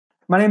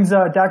My name's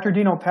Dr.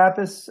 Dino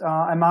Pappas.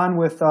 I'm on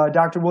with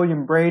Dr.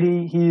 William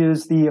Brady. He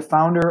is the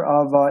founder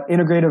of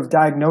Integrative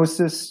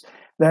Diagnosis.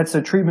 That's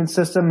a treatment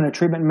system and a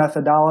treatment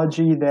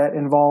methodology that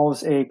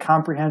involves a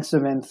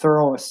comprehensive and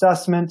thorough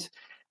assessment,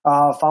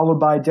 followed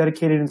by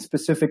dedicated and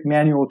specific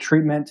manual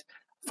treatment,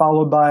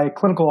 followed by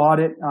clinical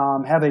audit.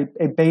 Have a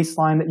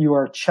baseline that you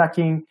are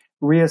checking,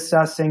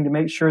 reassessing to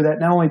make sure that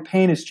not only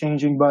pain is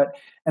changing, but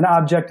an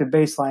objective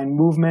baseline,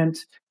 movement,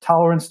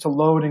 tolerance to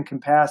load and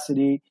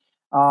capacity.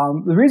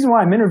 The reason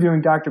why I'm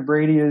interviewing Dr.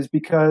 Brady is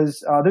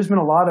because there's been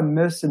a lot of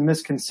myths and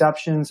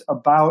misconceptions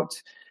about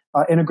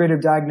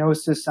integrative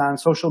diagnosis on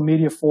social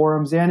media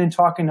forums and in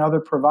talking to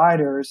other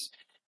providers.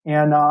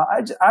 And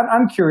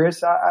I'm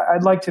curious.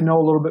 I'd like to know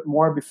a little bit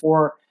more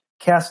before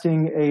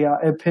casting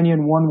an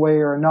opinion one way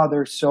or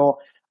another. So,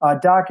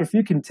 Doc, if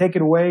you can take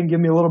it away and give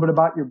me a little bit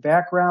about your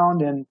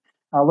background, and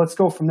let's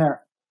go from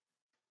there.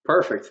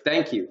 Perfect.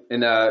 Thank you.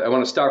 And I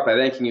want to start by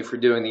thanking you for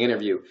doing the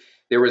interview.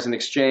 There was an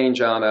exchange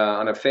on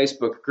a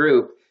Facebook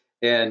group,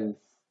 and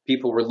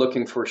people were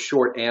looking for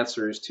short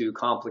answers to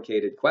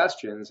complicated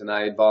questions. And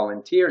I had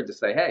volunteered to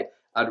say, hey,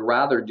 I'd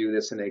rather do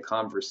this in a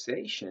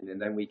conversation, and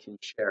then we can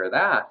share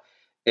that.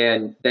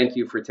 And thank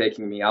you for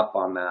taking me up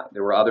on that.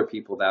 There were other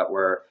people that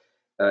were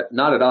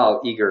not at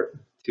all eager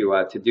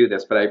to do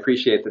this, but I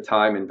appreciate the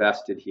time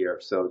invested here.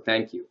 So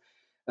thank you.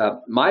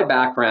 My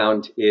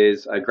background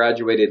is I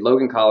graduated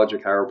Logan College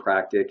of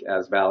Chiropractic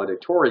as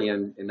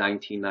valedictorian in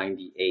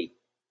 1998.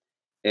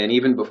 And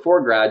even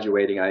before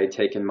graduating, I had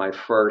taken my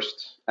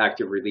first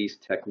active release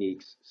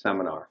techniques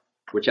seminar,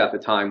 which at the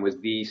time was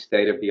the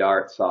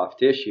state-of-the-art soft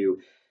tissue.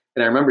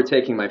 And I remember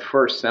taking my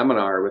first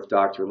seminar with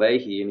Dr.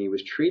 Leahy, and he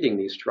was treating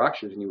these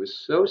structures, and he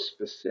was so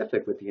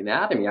specific with the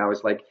anatomy. I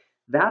was like,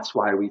 that's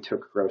why we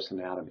took gross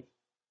anatomy,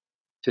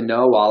 to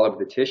know all of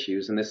the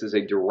tissues. And this is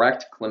a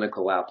direct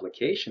clinical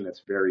application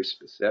that's very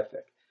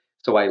specific.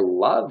 So I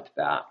loved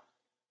that.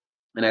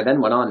 And I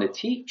then went on to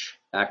teach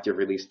active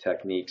release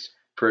techniques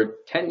for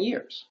 10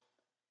 years.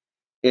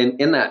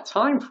 In that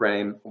time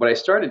frame, what I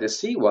started to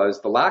see was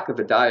the lack of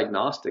a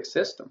diagnostic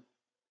system.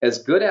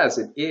 As good as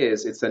it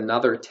is, it's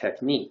another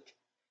technique,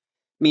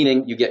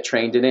 meaning you get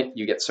trained in it,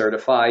 you get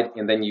certified,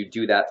 and then you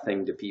do that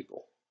thing to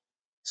people.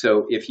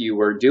 So if you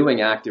were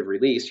doing active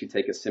release, you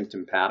take a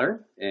symptom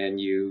pattern and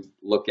you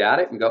look at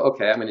it and go,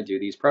 okay, I'm going to do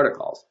these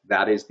protocols.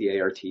 That is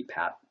the ART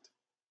patent.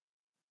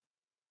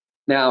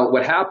 Now,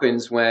 what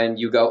happens when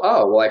you go,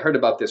 oh, well, I heard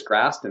about this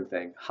Graston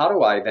thing. How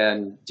do I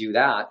then do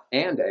that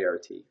and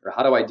ART? Or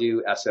how do I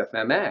do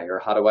SFMA? Or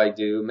how do I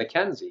do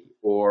McKenzie?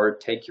 Or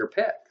take your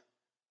pick?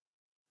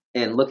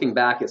 And looking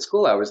back at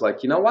school, I was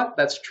like, you know what?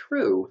 That's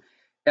true.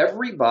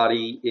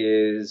 Everybody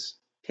is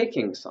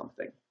picking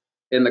something.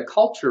 And the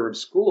culture of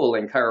school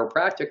and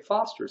chiropractic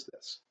fosters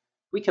this.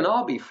 We can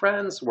all be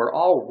friends. We're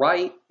all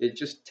right.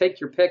 Just take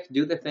your pick,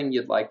 do the thing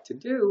you'd like to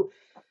do.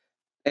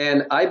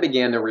 And I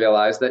began to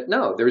realize that,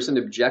 no, there's an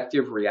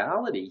objective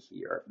reality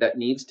here that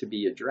needs to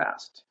be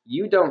addressed.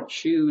 You don't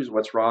choose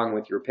what's wrong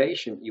with your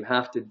patient. You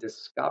have to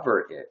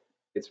discover it.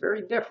 It's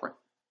very different.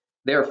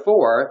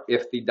 Therefore,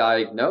 if the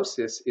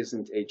diagnosis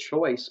isn't a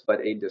choice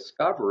but a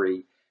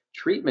discovery,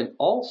 treatment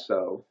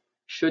also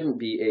shouldn't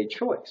be a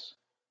choice.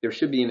 There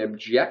should be an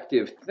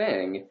objective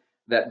thing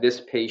that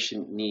this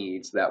patient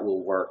needs that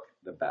will work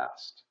the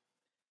best.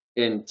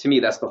 And to me,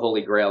 that's the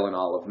holy grail in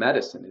all of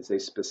medicine, is a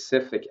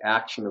specific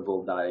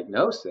actionable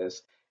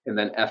diagnosis and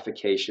then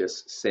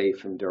efficacious,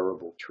 safe, and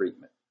durable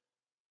treatment.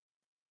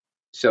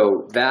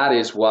 So that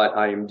is what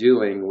I am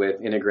doing with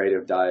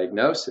integrative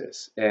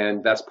diagnosis.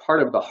 And that's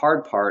part of the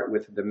hard part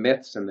with the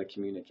myths and the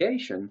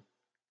communication,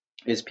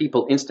 is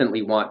people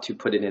instantly want to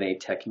put it in a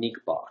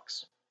technique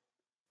box.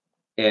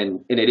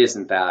 And it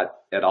isn't that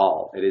at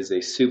all. It is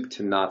a soup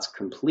to nuts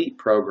complete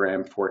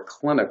program for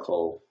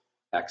clinical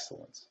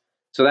excellence.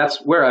 So that's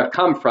where I've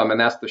come from, and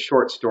that's the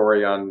short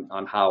story on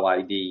how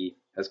ID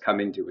has come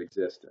into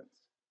existence.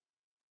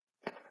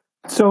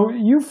 So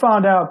you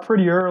found out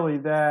pretty early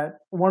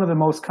that one of the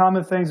most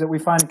common things that we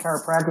find in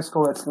chiropractic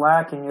school that's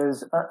lacking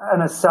is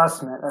an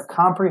assessment, a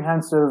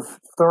comprehensive,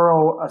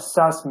 thorough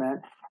assessment,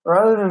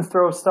 rather than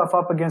throw stuff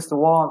up against the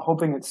wall and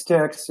hoping it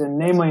sticks. And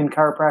namely in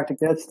chiropractic,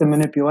 that's the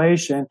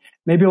manipulation,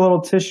 maybe a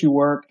little tissue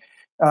work.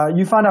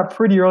 You found out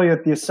pretty early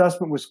that the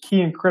assessment was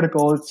key and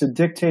critical. It's to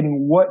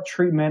dictating what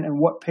treatment and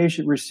what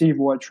patient received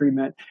what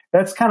treatment.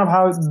 That's kind of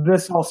how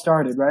this all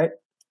started, right?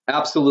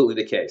 Absolutely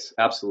the case.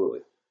 Absolutely.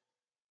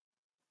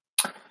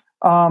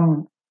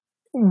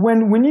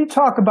 When you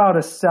talk about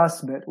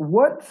assessment,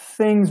 what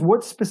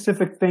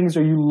specific things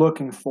are you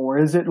looking for?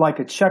 Is it like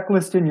a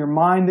checklist in your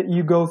mind that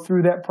you go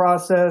through that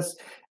process?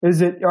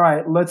 Is it, all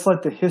right, let's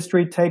let the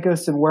history take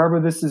us and wherever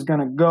this is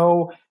going to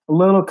go, a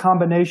little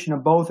combination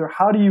of both? Or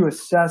how do you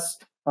assess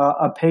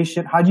a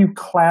patient? How do you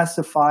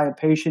classify a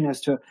patient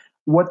as to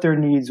what their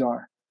needs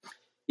are?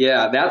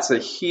 Yeah, that's a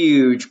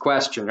huge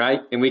question, right?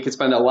 And we could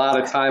spend a lot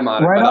of time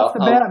on it. Right off the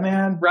bat,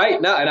 man.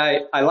 Right. No, and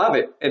I love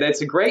it. And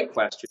it's a great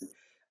question.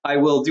 I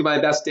will do my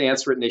best to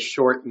answer it in a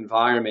short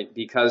environment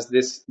because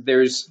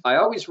I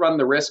always run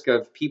the risk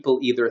of people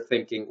either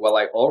thinking, well,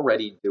 I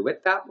already do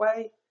it that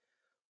way,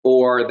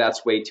 or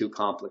that's way too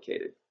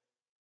complicated,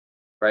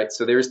 right?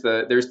 So there's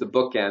the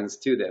bookends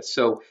to this.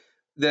 So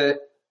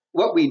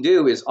what we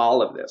do is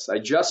all of this. I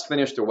just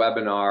finished a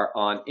webinar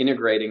on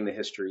integrating the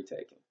history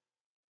taking.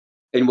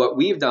 And what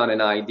we've done in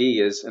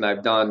ID is,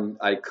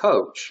 I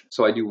coach.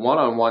 So I do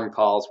one-on-one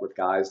calls with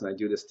guys, and I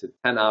do this to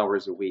 10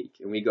 hours a week,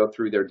 and we go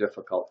through their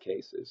difficult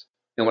cases.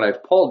 And what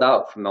I've pulled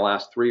out from the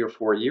last 3 or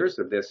 4 years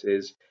of this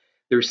is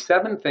there's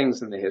 7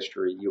 things in the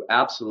history you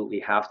absolutely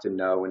have to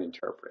know and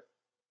interpret.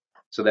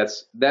 So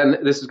then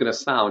this is going to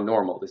sound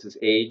normal. This is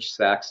age,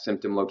 sex,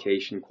 symptom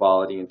location,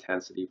 quality,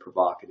 intensity,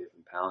 provocative,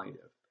 and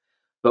palliative.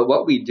 But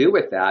what we do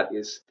with that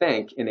is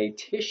think in a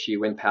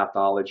tissue and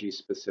pathology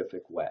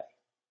specific way.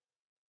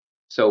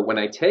 So when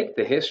I take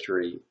the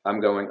history,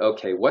 I'm going,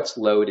 okay, what's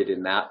loaded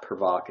in that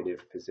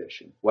provocative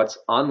position? What's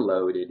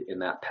unloaded in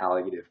that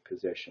palliative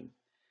position?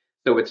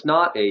 So it's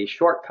not a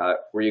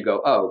shortcut where you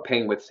go, oh,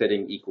 pain with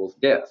sitting equals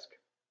disc.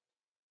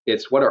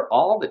 It's what are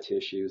all the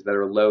tissues that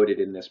are loaded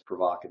in this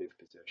provocative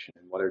position,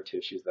 and what are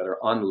tissues that are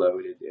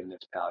unloaded in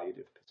this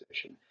palliative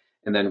position?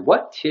 And then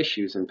what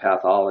tissues and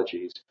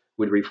pathologies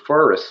would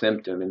refer a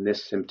symptom in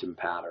this symptom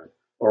pattern?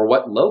 Or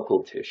what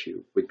local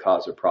tissue would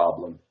cause a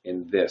problem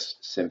in this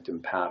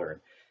symptom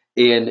pattern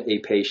in a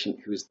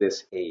patient who's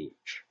this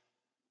age?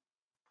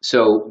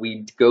 So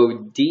we go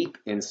deep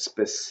and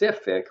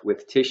specific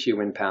with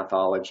tissue and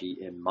pathology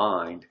in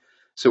mind.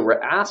 So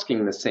we're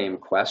asking the same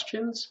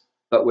questions,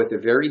 but with a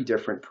very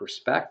different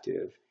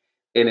perspective.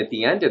 And at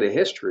the end of the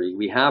history,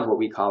 we have what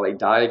we call a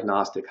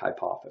diagnostic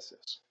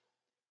hypothesis.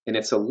 And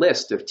it's a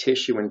list of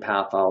tissue and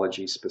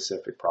pathology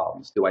specific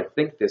problems. Do I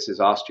think this is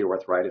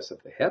osteoarthritis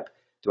of the hip?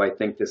 Do I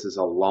think this is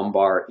a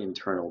lumbar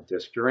internal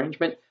disc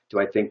derangement? Do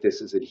I think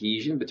this is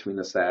adhesion between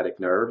the sciatic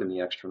nerve and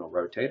the external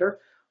rotator?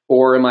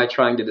 Or am I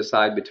trying to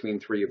decide between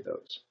 3 of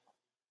those?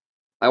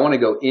 I want to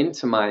go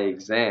into my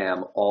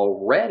exam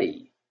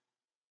already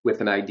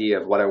with an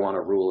idea of what I want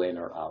to rule in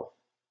or out.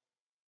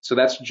 So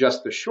that's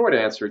just the short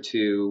answer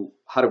to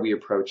how do we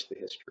approach the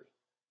history.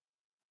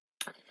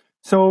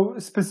 So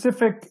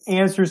specific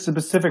answers to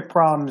specific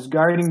problems,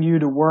 guiding you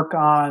to work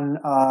on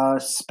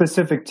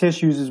specific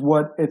tissues is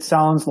what it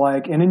sounds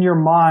like. And in your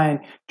mind,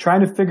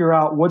 trying to figure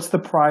out what's the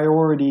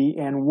priority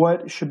and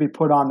what should be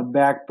put on the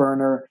back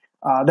burner.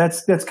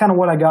 That's kind of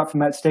what I got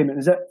from that statement.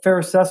 Is that a fair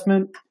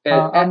assessment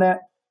on that?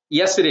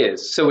 Yes, it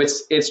is. So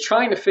it's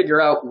trying to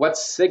figure out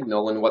what's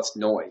signal and what's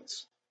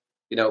noise.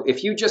 You know,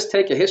 if you just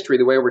take a history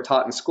the way we're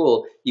taught in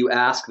school, you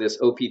ask this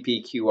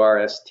OPP,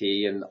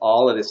 QRST, and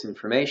all of this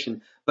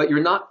information, but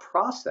you're not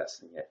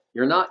processing it.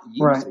 You're not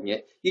using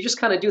it. You just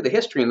kind of do the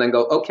history and then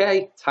go,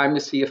 okay, time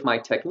to see if my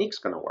technique's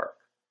going to work.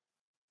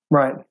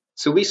 Right.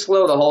 So we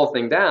slow the whole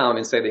thing down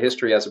and say the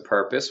history has a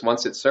purpose.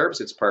 Once it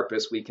serves its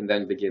purpose, we can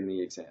then begin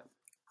the exam.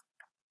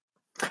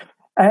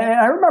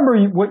 I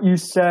remember what you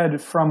said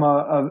from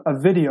a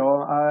video.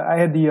 I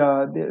had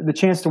the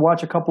chance to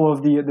watch a couple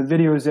of the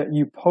videos that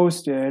you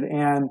posted,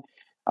 and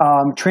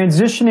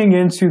transitioning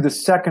into the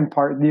second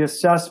part, the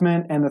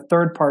assessment, and the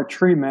third part,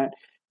 treatment.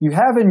 You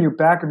have in your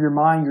back of your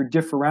mind your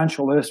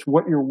differential list,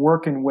 what you're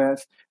working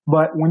with.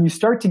 But when you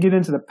start to get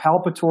into the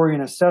palpatory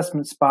and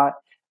assessment spot,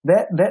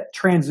 that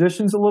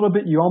transitions a little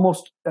bit. You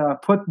almost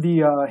put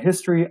the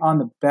history on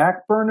the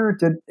back burner.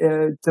 Did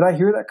I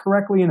hear that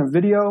correctly in a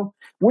video?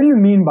 What do you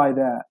mean by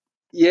that?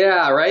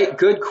 Yeah, right.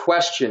 Good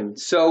question.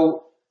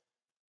 So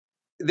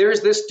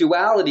there's this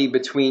duality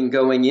between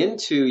going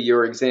into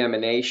your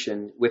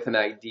examination with an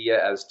idea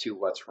as to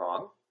what's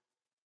wrong,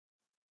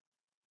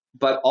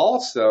 but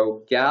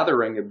also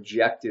gathering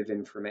objective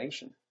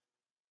information.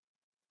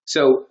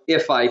 So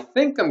if I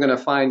think I'm going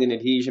to find an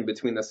adhesion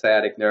between the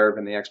sciatic nerve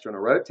and the external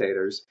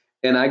rotators,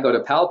 and I go to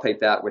palpate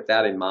that with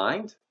that in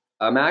mind,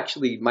 I'm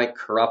actually might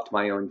corrupt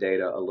my own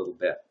data a little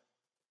bit.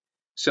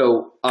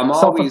 So I'm always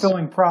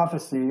self-fulfilling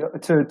prophecy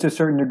to a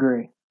certain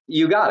degree.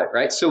 You got it,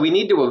 right? So we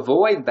need to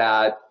avoid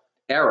that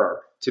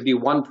error to be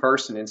one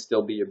person and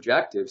still be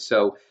objective.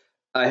 So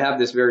I have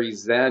this very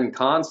Zen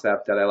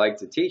concept that I like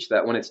to teach,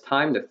 that when it's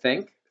time to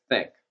think,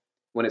 think.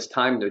 When it's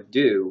time to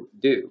do,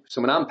 do. So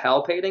when I'm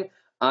palpating,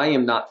 I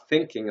am not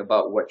thinking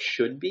about what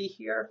should be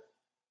here.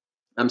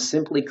 I'm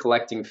simply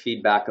collecting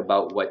feedback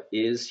about what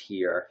is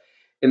here.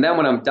 And then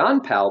when I'm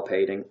done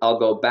palpating, I'll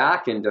go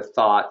back into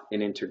thought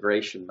and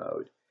integration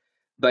mode.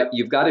 But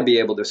you've got to be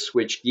able to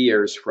switch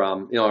gears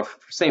from,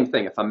 same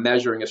thing. If I'm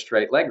measuring a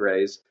straight leg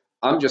raise,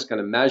 I'm just going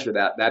to measure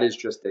that. That is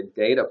just a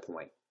data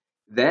point.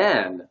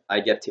 Then I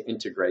get to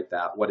integrate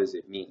that. What does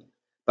it mean?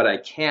 But I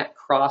can't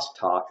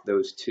crosstalk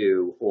those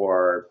two,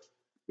 or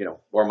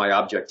my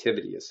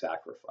objectivity is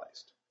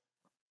sacrificed.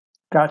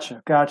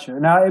 Gotcha.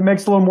 Now it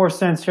makes a little more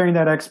sense hearing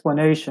that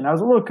explanation. I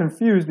was a little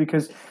confused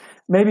because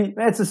maybe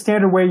that's a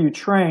standard way you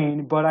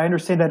train, but I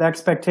understand that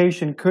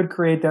expectation could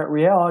create that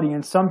reality,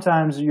 and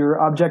sometimes your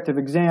objective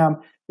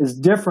exam is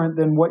different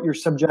than what your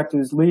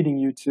subjective is leading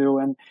you to.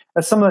 And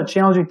that's some of the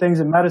challenging things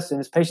in medicine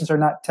is patients are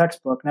not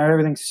textbook. Not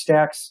everything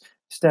stacks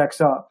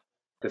up.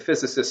 The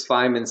physicist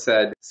Feynman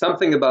said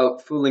something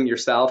about fooling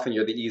yourself and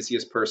you're the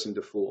easiest person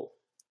to fool.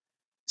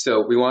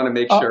 So we want to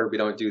make sure we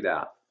don't do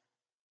that.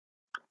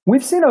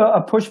 We've seen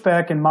a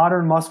pushback in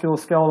modern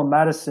musculoskeletal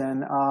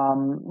medicine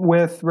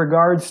with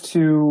regards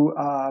to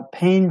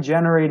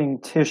pain-generating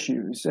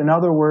tissues. In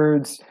other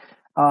words,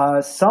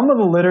 some of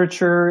the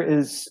literature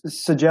is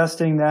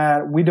suggesting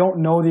that we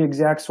don't know the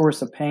exact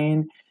source of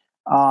pain.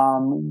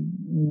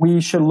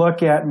 We should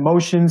look at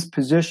motions,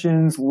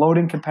 positions,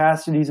 loading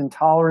capacities, and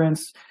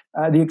tolerance,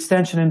 the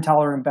extension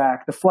intolerant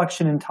back, the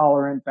flexion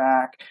intolerant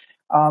back.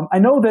 I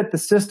know that the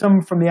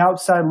system from the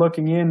outside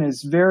looking in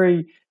is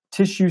very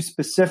tissue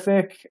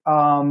specific,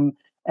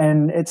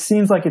 and it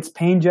seems like it's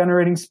pain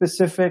generating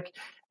specific.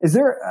 Do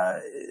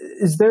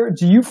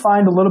you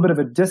find a little bit of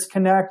a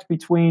disconnect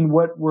between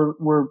what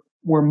we're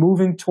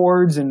moving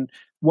towards and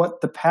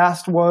what the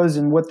past was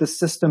and what the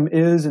system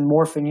is and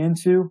morphing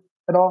into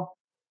at all?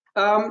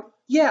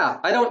 Yeah,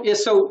 I don't.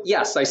 So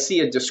yes, I see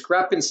a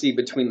discrepancy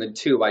between the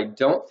two. I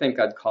don't think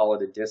I'd call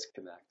it a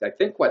disconnect. I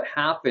think what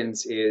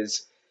happens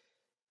is,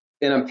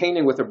 and I'm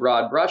painting with a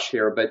broad brush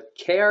here, but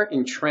care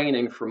and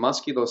training for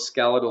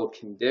musculoskeletal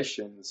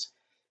conditions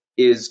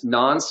is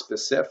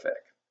non-specific.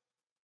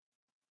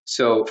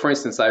 So, for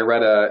instance, I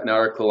read an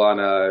article on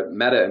a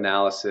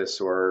meta-analysis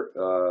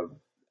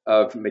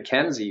of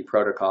McKenzie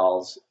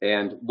protocols,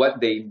 and what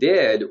they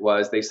did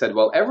was they said,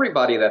 well,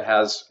 everybody that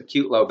has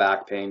acute low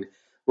back pain,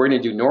 we're going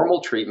to do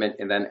normal treatment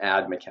and then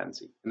add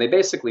McKenzie. And they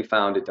basically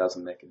found it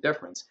doesn't make a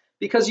difference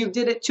because you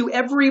did it to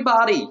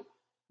everybody.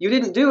 You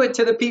didn't do it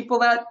to the people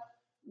that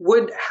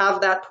would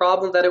have that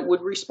problem that it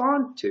would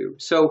respond to.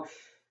 So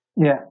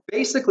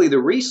basically the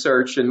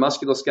research in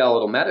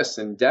musculoskeletal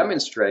medicine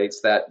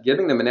demonstrates that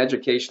giving them an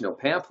educational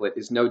pamphlet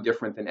is no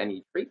different than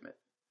any treatment.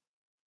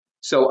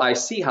 So I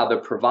see how the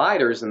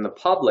providers and the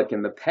public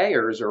and the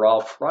payers are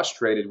all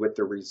frustrated with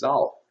the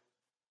result.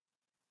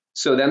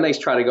 So then they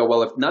try to go,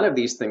 well, if none of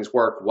these things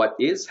work, what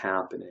is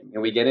happening?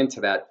 And we get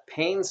into that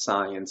pain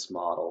science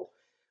model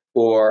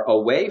or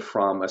away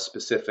from a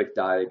specific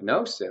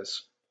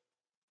diagnosis.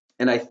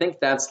 And I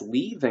think that's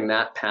leaving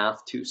that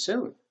path too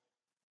soon.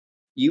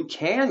 You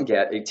can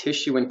get a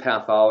tissue and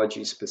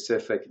pathology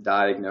specific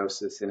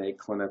diagnosis in a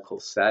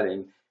clinical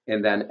setting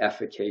and then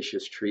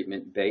efficacious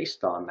treatment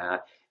based on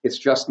that. It's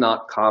just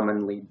not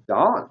commonly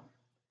done.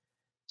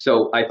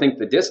 So I think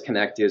the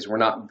disconnect is we're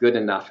not good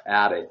enough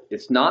at it.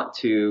 It's not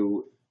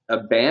to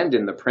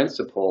abandon the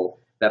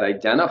principle that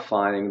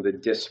identifying the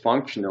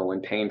dysfunctional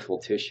and painful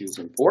tissue is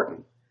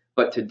important,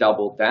 but to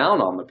double down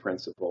on the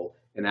principle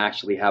and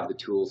actually have the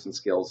tools and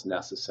skills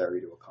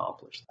necessary to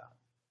accomplish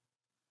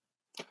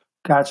that.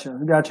 Gotcha.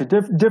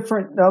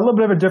 Different, a little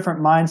bit of a different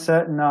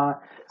mindset, and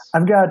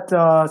I've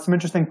got some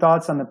interesting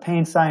thoughts on the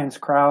pain science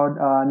crowd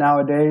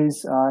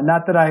nowadays.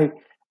 Not that I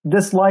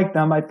dislike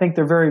them; I think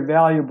they're very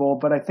valuable,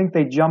 but I think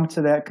they jump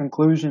to that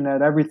conclusion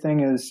that everything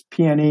is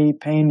PNE,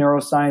 pain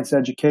neuroscience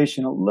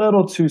education, a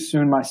little too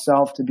soon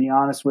myself, to be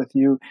honest with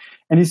you.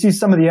 And you see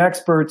some of the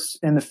experts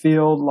in the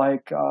field,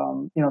 like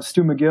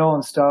Stu McGill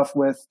and stuff,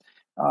 with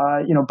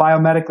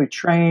biomedically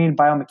trained,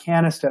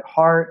 biomechanist at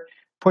heart,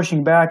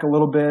 pushing back a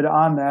little bit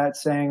on that,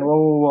 saying,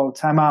 whoa,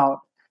 time out,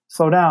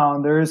 slow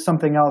down. There is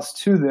something else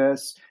to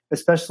this,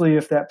 especially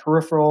if that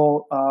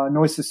peripheral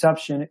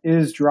nociception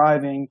is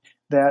driving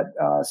that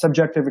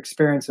subjective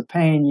experience of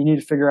pain. You need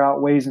to figure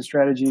out ways and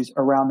strategies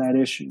around that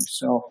issue.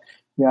 So,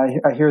 yeah,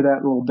 I hear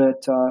that a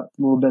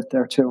little bit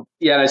there too.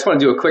 Yeah, and I just want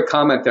to do a quick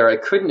comment there. I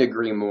couldn't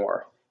agree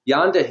more.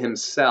 Yanda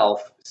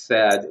himself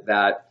said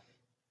that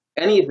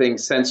anything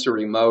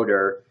sensory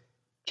motor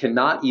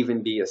cannot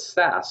even be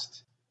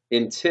assessed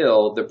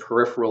until the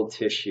peripheral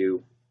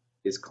tissue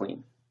is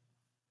clean.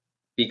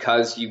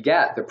 Because you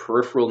get the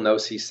peripheral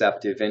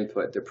nociceptive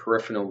input, the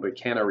peripheral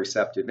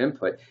mechanoreceptive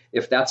input.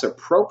 If that's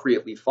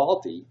appropriately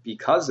faulty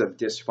because of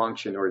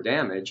dysfunction or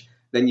damage,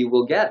 then you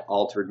will get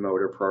altered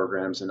motor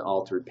programs and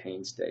altered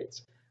pain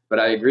states. But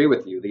I agree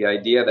with you. The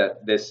idea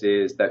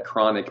that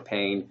chronic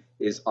pain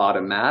is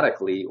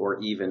automatically or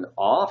even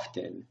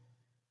often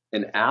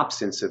an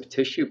absence of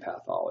tissue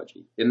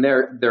pathology. And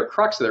their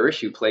crux of their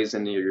issue plays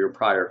into your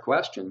prior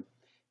question,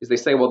 is they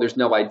say, well, there's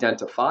no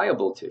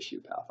identifiable tissue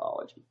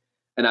pathology.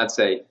 And I'd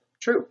say,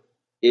 true,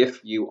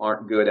 if you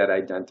aren't good at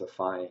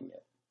identifying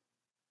it.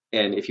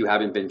 And if you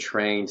haven't been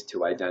trained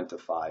to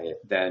identify it,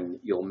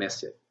 then you'll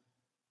miss it.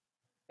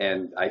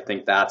 And I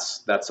think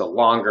that's a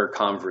longer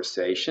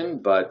conversation,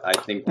 but I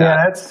think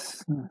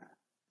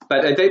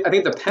but I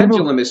think the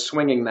pendulum is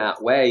swinging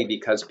that way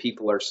because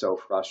people are so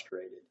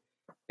frustrated.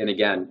 And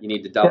again, you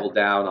need to double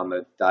down on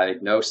the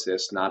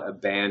diagnosis, not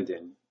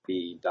abandon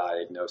the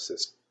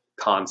diagnosis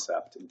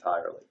concept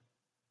entirely.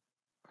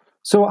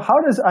 So how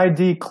does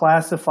ID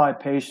classify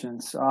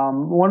patients?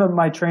 One of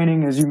my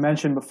training, as you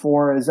mentioned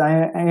before, is I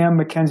am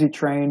McKenzie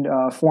trained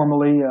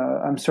formally.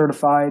 I'm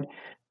certified.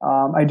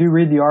 I do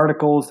read the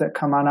articles that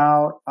come on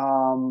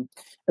out.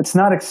 It's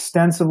not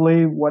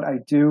extensively what I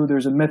do.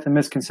 There's a myth and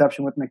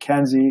misconception with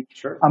McKenzie.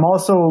 Sure. I'm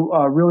also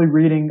really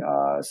reading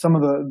some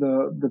of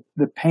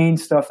the pain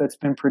stuff that's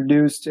been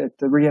produced at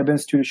the Rehab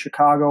Institute of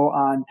Chicago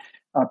on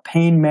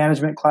pain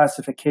management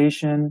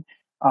classification.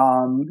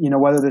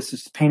 Whether this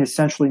is pain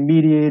essentially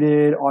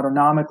mediated,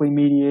 autonomically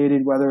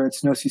mediated, whether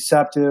it's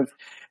nociceptive.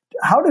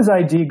 how does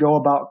ID go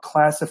about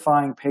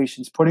classifying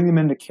patients, putting them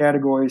into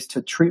categories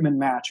to treatment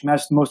match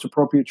the most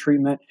appropriate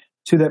treatment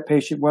to that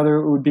patient, whether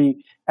it would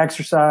be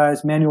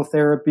exercise, manual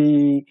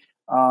therapy,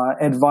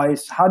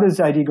 advice? How does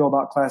ID go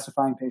about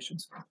classifying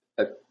patients?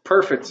 A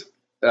perfect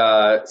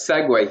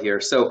segue here.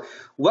 So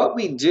what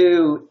we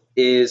do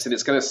is, and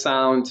it's going to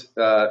sound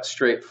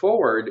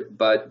straightforward,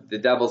 but the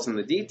devil's in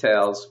the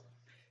details,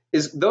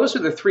 is those are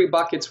the three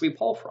buckets we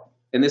pull from.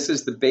 And this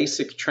is the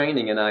basic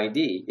training in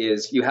ID,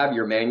 is you have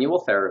your manual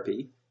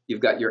therapy, you've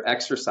got your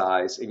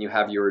exercise, and you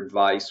have your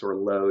advice or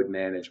load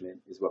management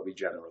is what we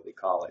generally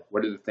call it.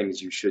 What are the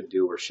things you should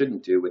do or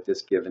shouldn't do with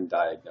this given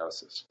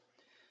diagnosis?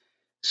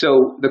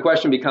 So the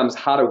question becomes,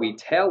 how do we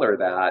tailor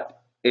that?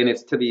 And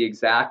it's to the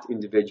exact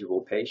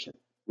individual patient.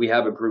 We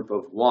have a group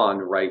of one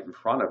right in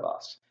front of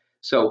us.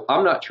 So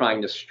I'm not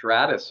trying to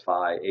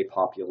stratify a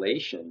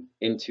population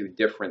into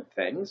different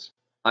things.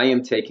 I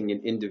am taking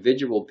an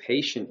individual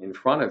patient in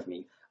front of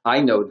me. I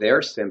know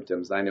their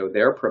symptoms. I know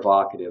their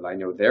provocative. I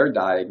know their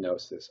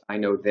diagnosis. I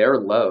know their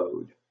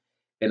load,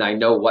 and I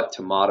know what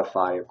to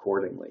modify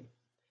accordingly.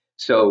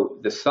 So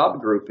the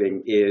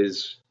subgrouping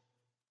is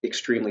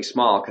extremely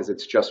small because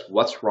it's just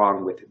what's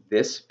wrong with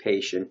this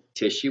patient,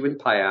 tissue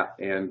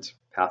and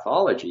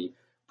pathology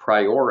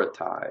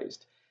prioritized.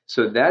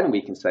 So then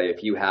we can say,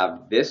 if you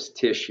have this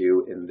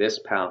tissue and this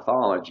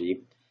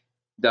pathology,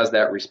 does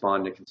that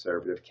respond to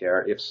conservative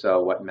care? If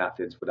so, what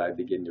methods would I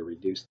begin to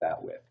reduce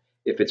that with?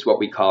 If it's what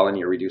we call an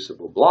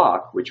irreducible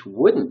block, which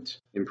wouldn't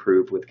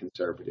improve with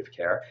conservative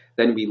care,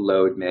 then we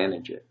load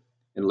manage it.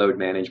 And load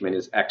management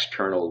is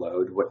external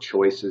load. What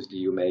choices do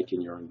you make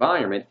in your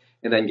environment?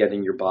 And then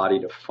getting your body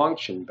to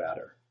function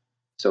better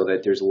so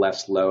that there's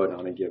less load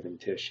on a given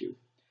tissue.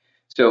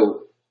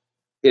 So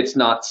it's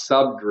not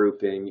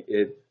subgrouping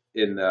it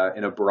in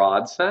a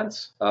broad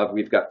sense of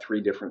we've got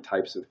three different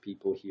types of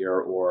people here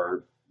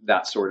or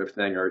that sort of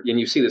thing. And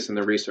you see this in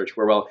the research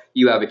where, well,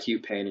 you have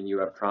acute pain and you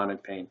have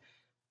chronic pain.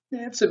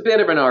 It's a bit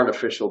of an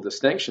artificial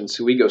distinction.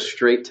 So we go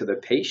straight to the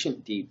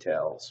patient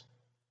details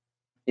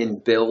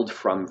and build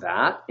from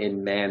that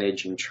and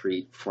manage and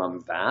treat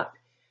from that.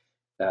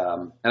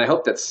 And I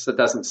hope that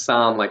doesn't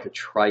sound like a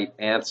trite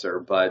answer,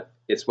 but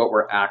it's what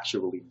we're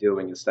actually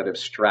doing. Instead of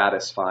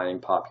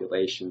stratifying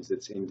populations,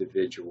 it's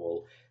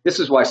individual. This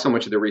is why so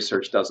much of the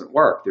research doesn't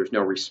work. There's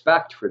no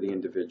respect for the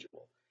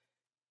individual.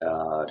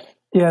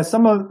 Yeah,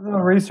 some of the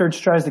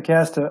research tries to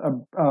cast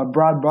a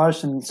broad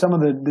brush, and some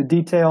of the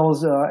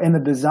details in the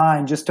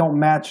design just don't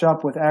match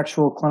up with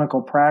actual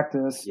clinical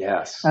practice.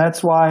 Yes. And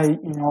that's why,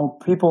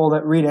 people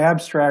that read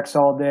abstracts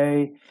all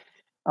day,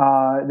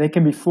 they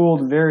can be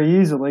fooled very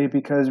easily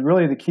because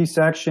really the key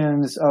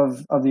sections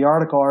of the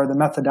article are the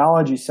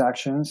methodology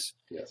sections.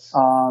 Yes.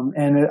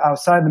 And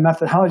outside the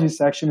methodology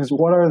section is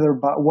what are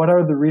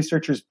the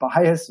researchers'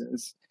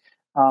 biases.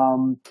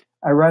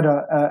 I read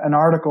an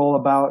article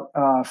about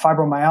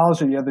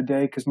fibromyalgia the other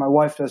day because my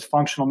wife does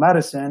functional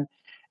medicine,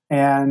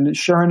 and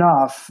sure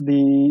enough,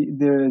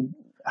 the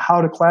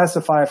how to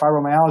classify a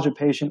fibromyalgia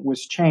patient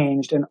was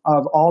changed, and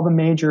of all the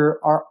major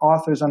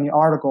authors on the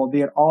article, they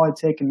had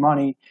taken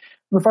money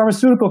from a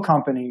pharmaceutical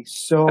company.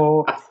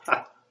 So,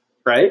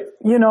 right?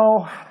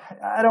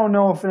 I don't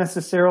know if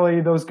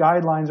necessarily those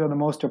guidelines are the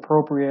most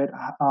appropriate,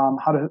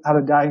 how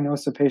to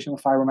diagnose a patient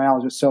with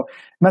fibromyalgia. So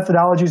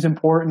methodology is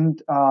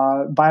important,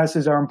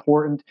 biases are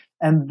important,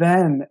 and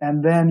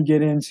then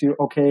get into,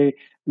 okay,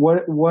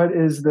 what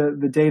is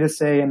the data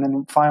say, and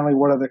then finally,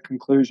 what are the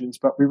conclusions?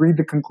 But we read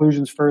the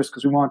conclusions first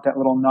because we want that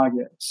little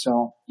nugget.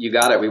 So you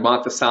got it. We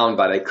want the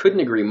soundbite. I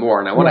couldn't agree more.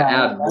 And I want to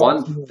add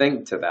one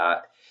thing to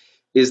that,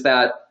 is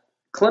that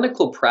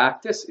clinical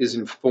practice is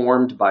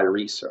informed by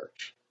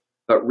research.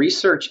 But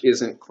research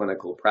isn't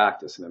clinical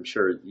practice, and I'm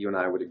sure you and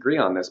I would agree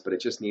on this, but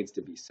it just needs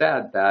to be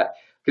said that,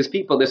 because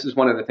this is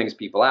one of the things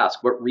people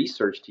ask, what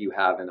research do you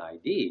have in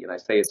ID? And I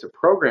say it's a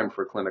program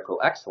for clinical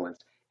excellence.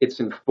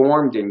 It's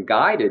informed and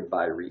guided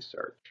by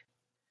research.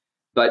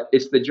 But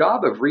it's the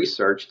job of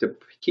research to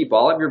keep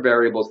all of your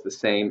variables the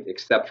same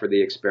except for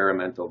the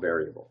experimental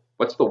variable.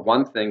 What's the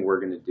one thing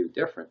we're going to do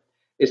different?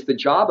 It's the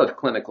job of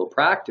clinical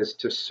practice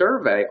to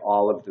survey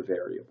all of the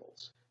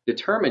variables,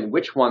 determine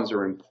which ones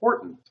are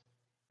important,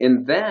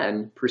 and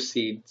then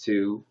proceed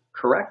to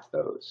correct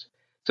those.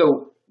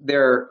 So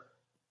they're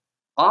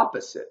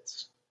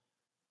opposites.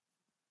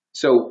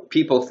 So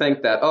people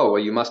think that, oh,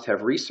 well, you must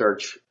have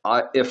research.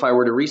 If I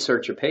were to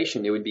research a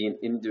patient, it would be an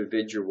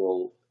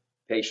individual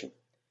patient.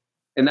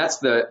 And that's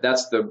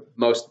the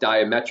most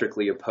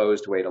diametrically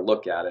opposed way to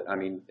look at it. I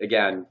mean,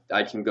 again,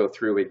 I can go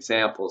through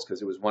examples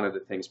because it was one of the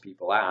things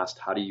people asked,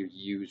 how do you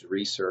use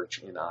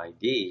research in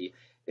ID?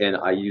 And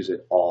I use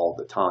it all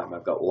the time.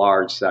 I've got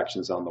large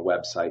sections on the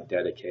website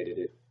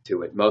dedicated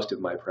to it. Most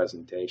of my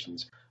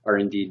presentations are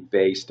indeed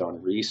based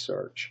on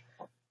research.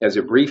 As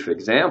a brief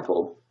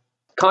example,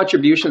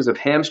 contributions of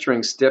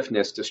hamstring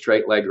stiffness to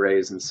straight leg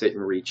raise and sit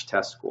and reach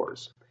test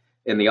scores.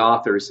 And the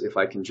authors, if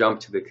I can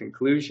jump to the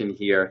conclusion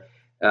here,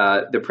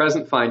 the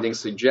present findings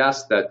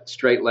suggest that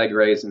straight leg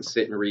raise and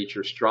sit and reach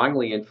are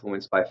strongly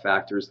influenced by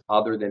factors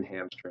other than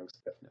hamstring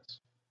stiffness.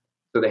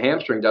 So the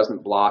hamstring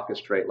doesn't block a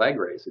straight leg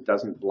raise. It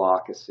doesn't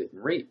block a sit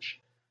and reach.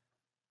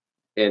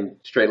 And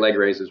straight leg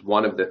raise is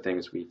one of the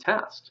things we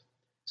test.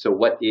 So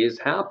what is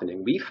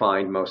happening? We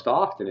find most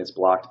often it's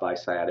blocked by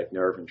sciatic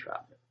nerve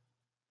entrapment.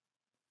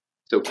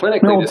 So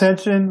clinically,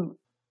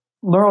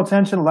 neural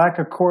tension, lack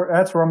of core.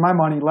 That's where my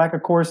money. Lack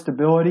of core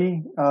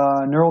stability,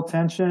 neural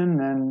tension,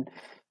 and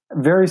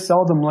very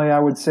seldomly I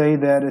would say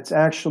that it's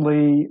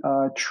actually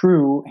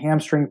true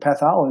hamstring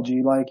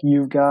pathology. Like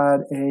you've got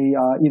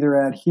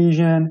either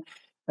adhesion.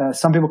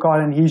 Some people call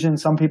it adhesion.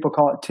 Some people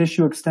call it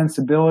tissue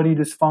extensibility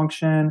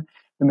dysfunction.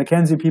 The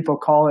McKenzie people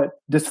call it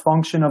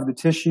dysfunction of the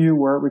tissue,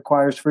 where it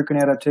requires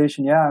frequent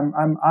adaptation. Yeah,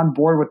 I'm on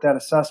board with that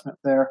assessment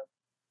there.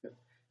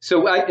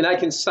 So I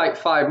can cite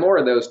 5 more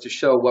of those to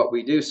show what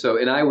we do. So,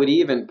 and I would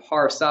even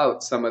parse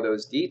out some of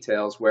those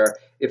details where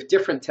if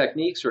different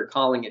techniques are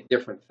calling it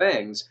different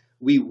things,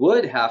 we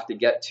would have to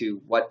get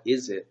to what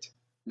is it,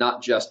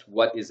 not just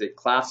what is it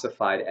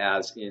classified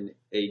as in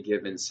a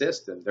given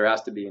system. There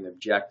has to be an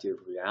objective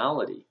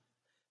reality.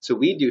 So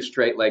we do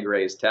straight leg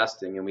raise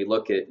testing, and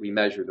we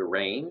measure the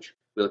range.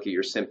 We look at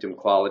your symptom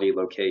quality,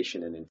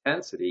 location, and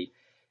intensity.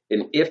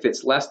 And if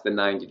it's less than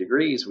 90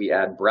 degrees, we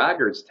add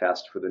Braggard's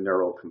test for the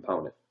neural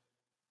component.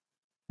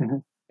 Mm-hmm.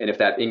 And if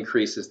that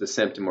increases the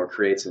symptom or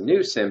creates a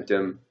new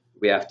symptom,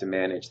 we have to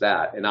manage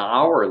that. And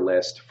our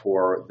list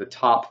for the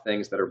top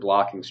things that are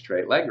blocking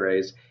straight leg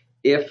raise,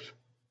 if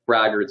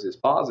Braggard's is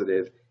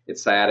positive,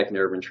 it's sciatic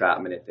nerve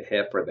entrapment at the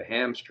hip or the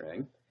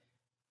hamstring,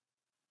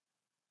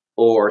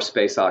 or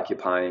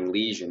space-occupying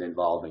lesion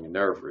involving a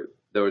nerve root.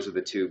 Those are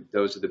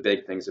the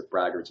big things if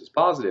Braggard's is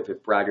positive.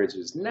 If Braggard's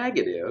is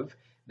negative,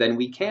 then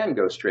we can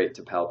go straight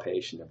to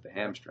palpation of the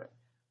hamstring.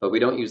 But we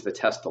don't use the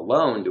test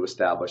alone to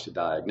establish a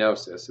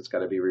diagnosis. It's got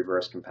to be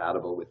reverse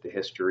compatible with the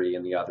history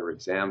and the other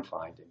exam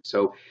findings.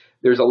 So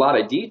there's a lot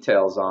of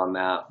details on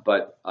that,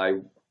 but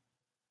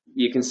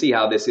you can see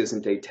how this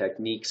isn't a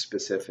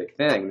technique-specific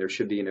thing. There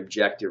should be an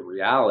objective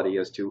reality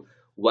as to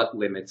what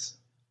limits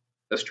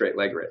a straight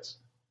leg raise.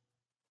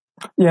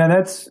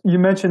 Yeah, you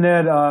mentioned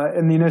that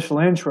in the initial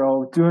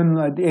intro. Doing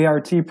the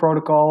ART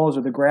protocols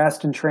or the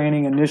Graston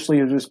training initially,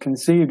 it was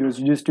conceived was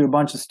you just do a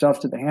bunch of stuff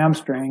to the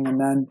hamstring, and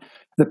then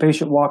the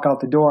patient walk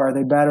out the door. Are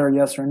they better,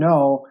 yes or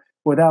no?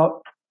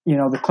 Without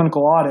the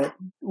clinical audit,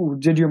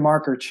 did your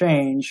marker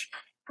change?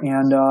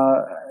 And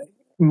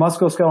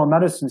musculoskeletal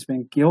medicine's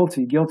been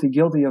guilty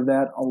of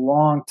that a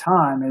long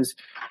time. Is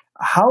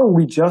how are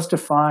we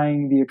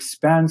justifying the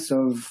expense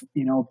of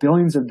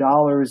billions of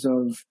dollars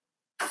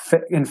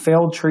in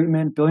failed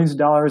treatment, billions of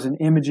dollars in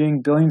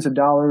imaging, billions of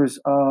dollars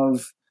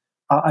of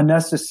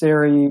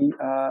unnecessary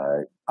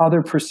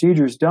other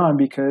procedures done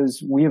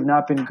because we have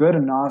not been good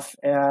enough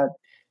at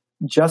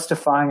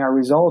justifying our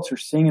results or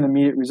seeing an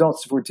immediate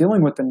results. If we're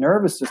dealing with the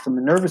nervous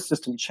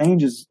system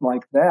changes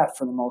like that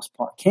for the most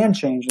part, can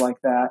change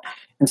like that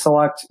in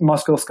select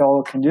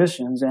musculoskeletal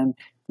conditions. And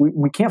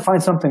we can't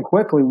find something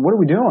quickly. What are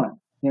we doing?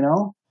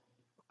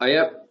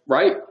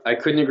 Right. I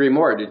couldn't agree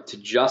more. To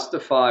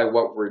justify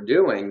what we're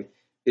doing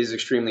is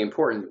extremely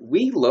important.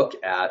 We look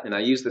at, and I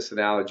use this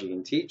analogy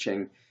in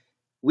teaching,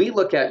 we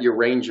look at your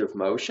range of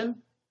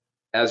motion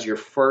as your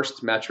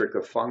first metric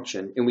of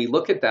function, and we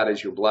look at that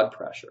as your blood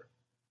pressure.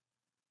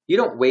 You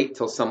don't wait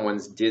till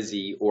someone's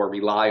dizzy or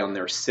rely on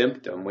their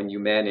symptom when you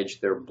manage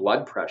their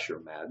blood pressure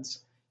meds.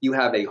 You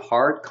have a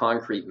hard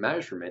concrete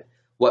measurement.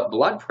 What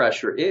blood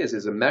pressure is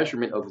a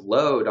measurement of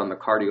load on the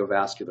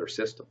cardiovascular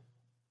system.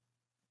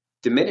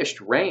 Diminished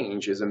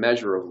range is a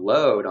measure of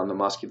load on the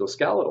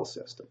musculoskeletal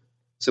system.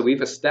 So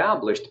we've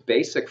established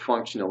basic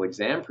functional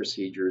exam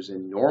procedures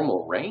in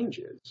normal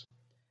ranges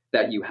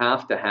that you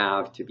have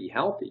to be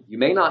healthy. You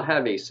may not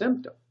have a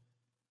symptom,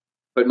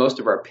 but most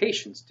of our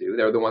patients do.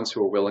 They're the ones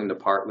who are willing to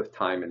part with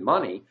time and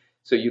money.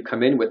 So you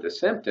come in with a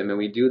symptom and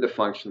we do the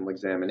functional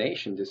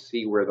examination to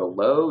see where the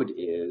load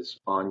is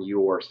on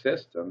your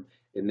system.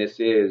 And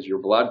this is your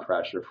blood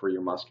pressure for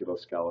your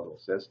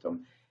musculoskeletal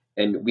system.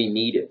 And we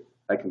need it.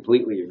 I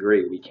completely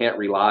agree. We can't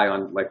rely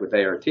on, like with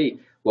ART,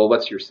 well,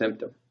 what's your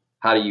symptom?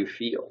 How do you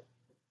feel?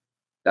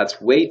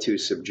 That's way too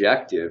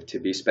subjective to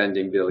be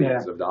spending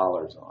billions of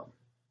dollars on.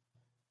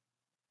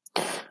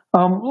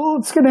 Well,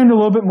 let's get into a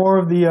little bit more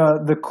of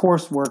the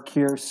coursework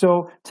here.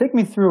 So take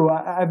me through.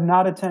 I've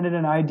not attended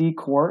an ID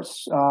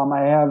course.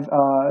 I have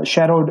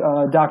shadowed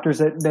doctors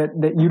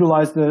that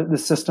utilize the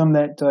system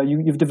that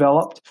you've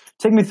developed.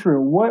 Take me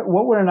through. What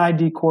would an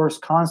ID course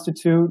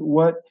constitute?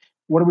 What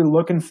are we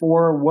looking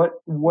for? What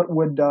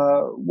would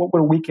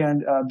a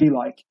weekend be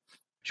like?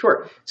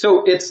 Sure.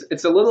 So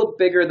it's a little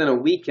bigger than a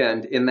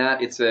weekend in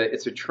that it's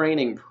a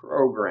training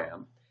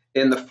program.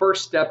 And the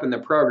first step in the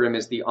program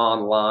is the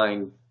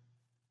online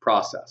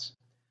process.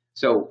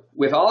 So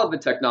with all of the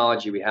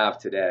technology we have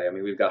today, I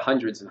mean, we've got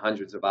hundreds and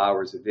hundreds of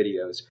hours of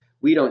videos.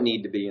 We don't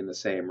need to be in the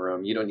same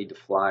room. You don't need to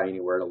fly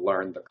anywhere to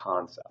learn the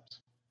concepts.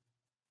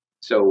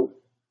 So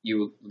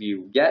you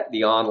get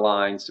the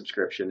online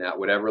subscription at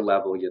whatever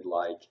level you'd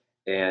like,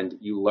 and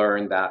you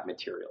learn that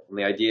material. And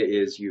the idea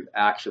is you've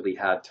actually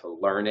had to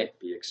learn it,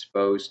 be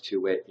exposed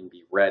to it, and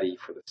be ready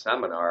for the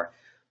seminar.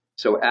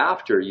 So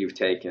after you've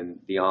taken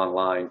the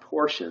online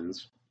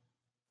portions,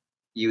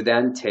 you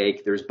then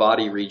take, there's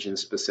body region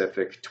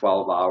specific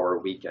 12-hour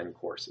weekend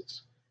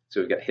courses. So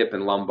we've got hip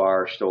and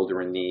lumbar,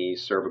 shoulder and knee,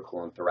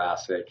 cervical and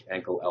thoracic,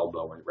 ankle,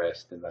 elbow, and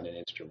wrist, and then an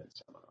instrument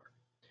seminar.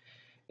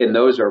 And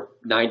those are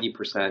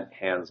 90%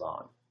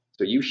 hands-on.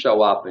 So you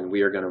show up and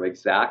we are going to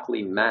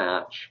exactly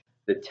match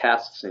the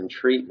tests and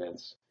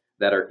treatments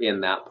that are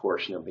in that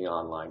portion of the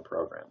online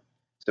program.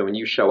 So when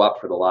you show up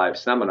for the live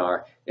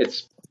seminar,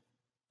 it's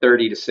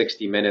 30 to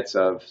 60 minutes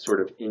of sort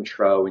of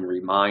intro and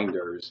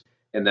reminders,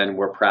 and then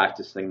we're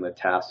practicing the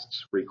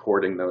tests,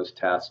 recording those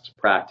tests,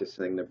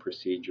 practicing the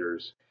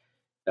procedures.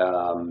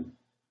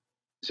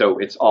 So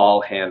it's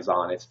all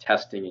hands-on. It's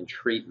testing and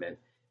treatment,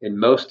 and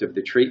most of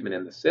the treatment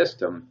in the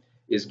system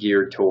is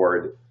geared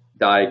toward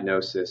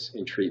diagnosis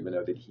and treatment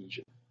of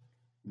adhesion.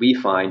 We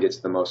find it's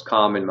the most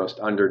common, most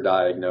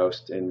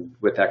underdiagnosed, and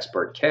with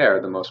expert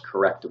care, the most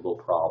correctable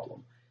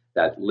problem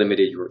that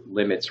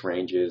limits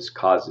ranges,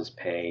 causes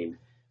pain.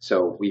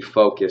 So we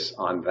focus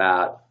on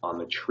that, on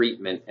the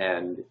treatment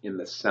end in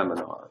the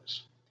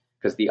seminars.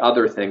 Because the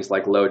other things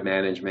like load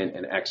management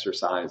and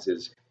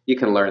exercises, you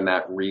can learn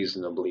that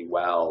reasonably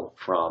well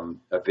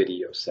from a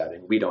video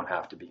setting. We don't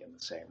have to be in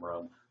the same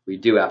room. We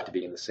do have to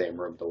be in the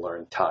same room to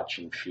learn touch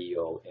and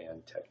feel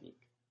and technique.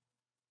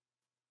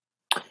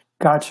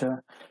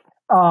 Gotcha.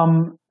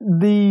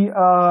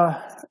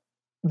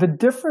 The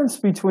difference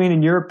between,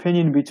 in your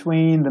opinion,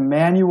 between the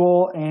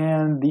manual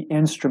and the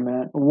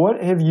instrument,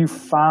 what have you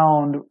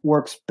found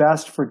works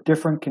best for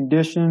different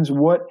conditions?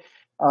 What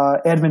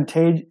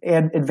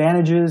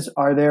advantages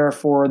are there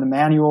for the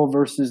manual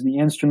versus the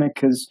instrument?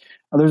 Because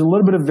there's a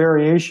little bit of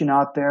variation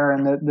out there,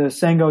 and the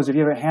saying goes, if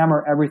you have a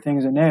hammer,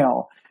 everything's a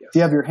nail. Yes. If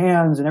you have your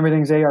hands and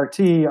everything's ART,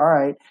 all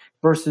right,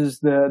 versus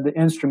the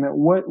instrument,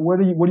 what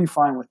do you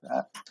find with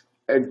that?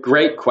 A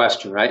great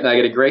question, right? And I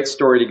get a great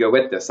story to go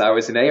with this. I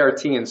was an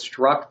ART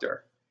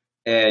instructor,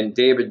 and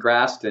David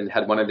Graston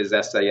had one of his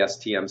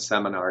SASTM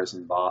seminars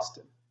in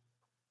Boston.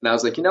 And I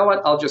was like, you know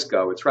what? I'll just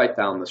go. It's right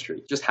down the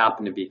street. Just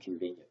happened to be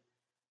convenient.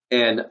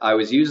 And I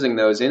was using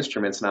those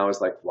instruments, and I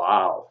was like,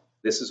 wow,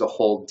 this is a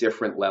whole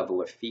different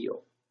level of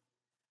feel.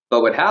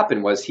 But what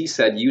happened was he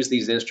said, use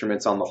these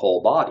instruments on the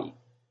whole body.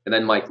 And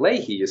then Mike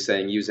Leahy is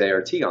saying, use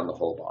ART on the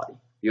whole body.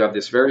 You have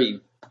this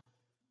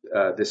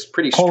this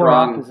pretty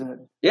strong,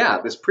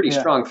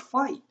 strong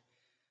fight.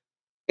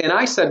 And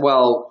I said,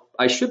 well,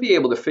 I should be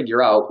able to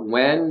figure out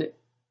when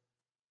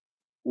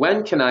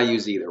can I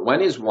use either?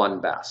 When is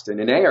one best?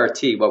 And in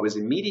ART, what was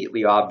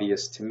immediately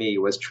obvious to me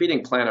was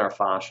treating plantar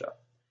fascia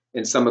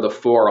and some of the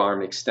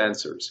forearm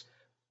extensors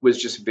was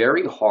just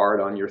very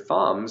hard on your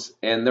thumbs,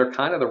 and they're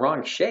kind of the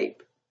wrong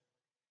shape.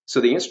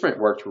 So the instrument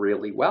worked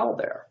really well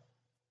there.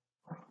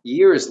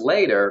 Years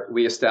later,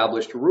 we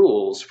established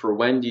rules for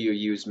when do you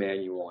use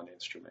manual and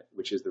instrument,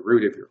 which is the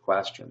root of your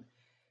question.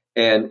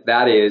 And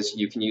that is,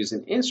 you can use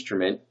an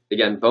instrument,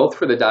 again, both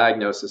for the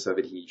diagnosis of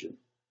adhesion.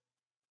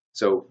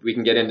 So we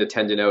can get into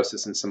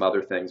tendinosis and some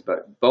other things,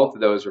 but both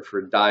of those are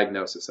for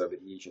diagnosis of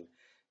adhesion.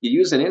 You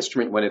use an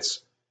instrument when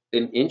it's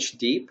an inch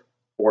deep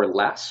or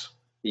less.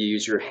 You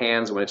use your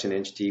hands when it's an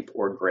inch deep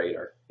or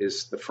greater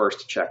is the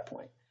first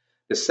checkpoint.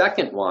 The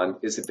second one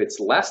is if it's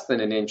less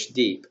than an inch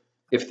deep,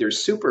 if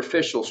there's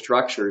superficial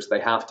structures, they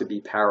have to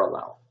be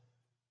parallel.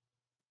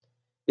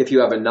 If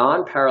you have a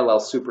non-parallel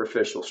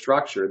superficial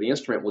structure, the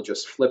instrument will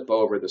just flip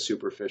over the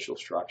superficial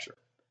structure.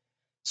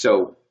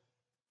 So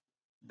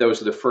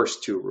those are the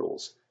first two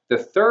rules. The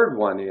third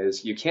one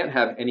is you can't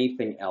have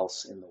anything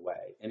else in the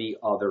way, any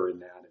other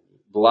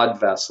anatomy, blood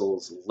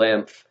vessels,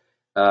 lymph,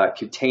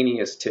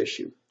 cutaneous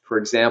tissue. For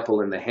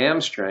example, in the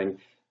hamstring,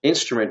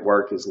 instrument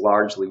work is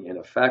largely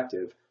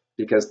ineffective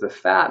because the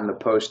fat in the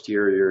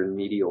posterior and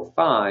medial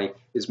thigh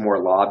is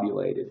more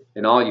lobulated,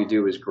 and all you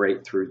do is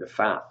grate through the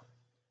fat.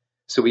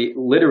 So we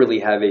literally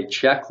have a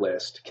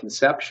checklist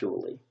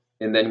conceptually,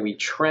 and then we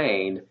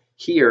train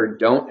here,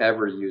 don't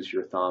ever use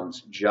your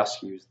thumbs,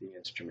 just use the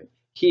instrument.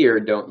 Here,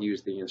 don't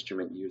use the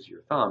instrument, use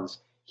your thumbs.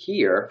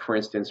 Here, for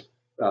instance,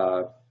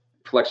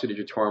 flexor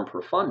digitorum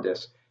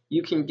profundus,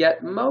 you can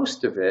get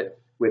most of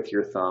it with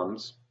your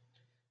thumbs,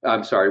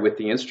 with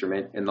the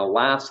instrument. In the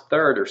last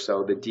third or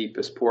so, the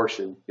deepest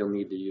portion, you'll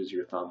need to use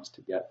your thumbs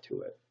to get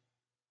to it.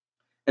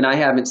 And I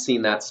haven't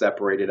seen that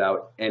separated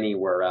out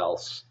anywhere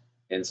else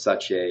in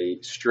such a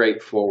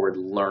straightforward,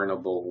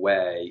 learnable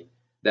way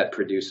that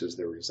produces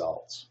the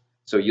results.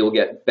 So you'll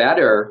get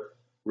better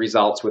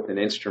results with an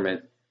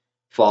instrument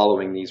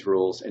following these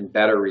rules and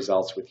better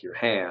results with your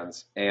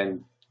hands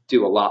and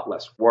do a lot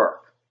less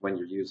work when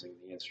you're using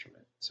the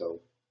instrument.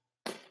 So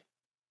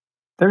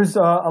there's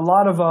a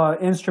lot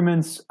of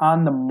instruments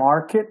on the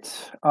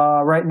market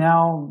right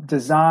now.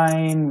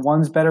 Design,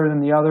 one's better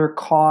than the other.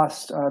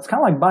 Cost, it's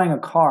kind of like buying a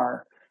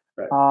car.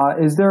 Right.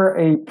 Is there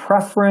a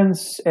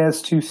preference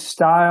as to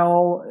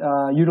style,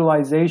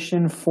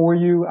 utilization for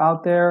you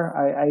out there?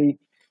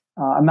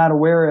 I'm not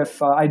aware if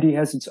ID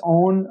has its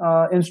own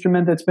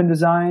instrument that's been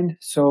designed.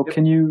 So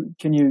can you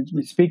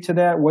speak to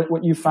that?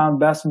 What you found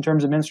best in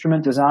terms of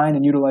instrument design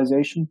and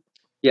utilization?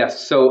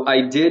 Yes, so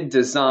I did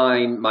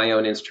design my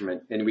own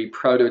instrument, and we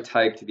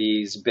prototyped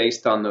these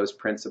based on those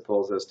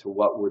principles as to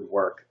what would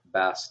work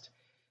best.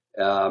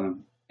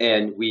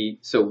 And we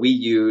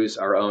use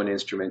our own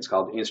instruments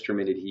called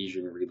instrument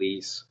adhesion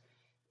release.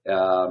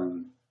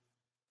 Um,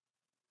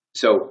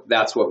 so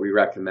that's what we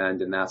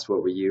recommend, and that's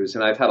what we use.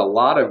 And I've had a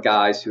lot of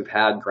guys who've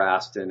had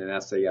Graston and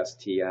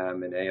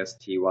SASTM and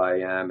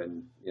ASTYM,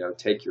 and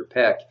take your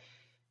pick.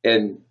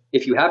 And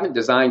if you haven't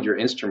designed your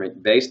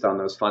instrument based on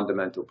those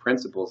fundamental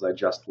principles I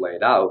just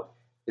laid out,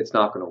 it's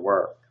not going to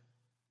work.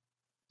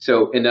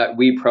 So in that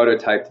we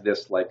prototyped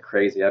this like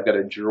crazy. I've got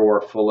a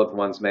drawer full of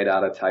ones made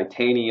out of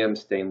titanium,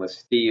 stainless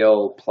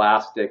steel,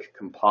 plastic,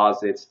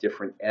 composites,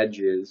 different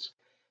edges.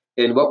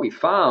 And what we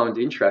found,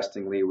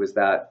 interestingly, was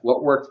that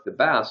what worked the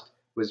best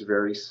was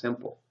very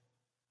simple.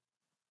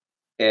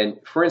 And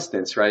for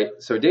instance, right,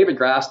 so David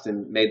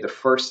Graston made the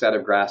first set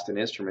of Graston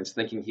instruments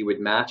thinking he would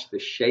match the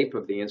shape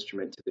of the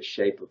instrument to the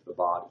shape of the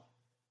body.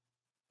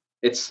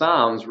 It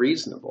sounds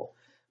reasonable,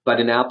 but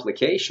in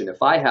application,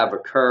 if I have a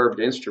curved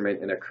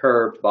instrument and a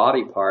curved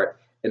body part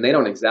and they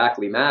don't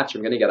exactly match,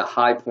 I'm going to get a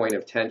high point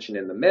of tension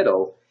in the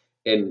middle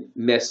and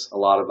miss a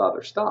lot of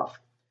other stuff.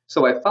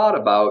 So I thought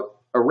about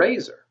a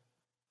razor.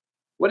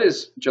 What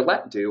does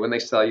Gillette do when they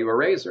sell you a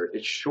razor?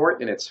 It's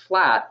short and it's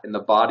flat and the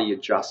body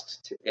adjusts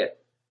to it.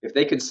 If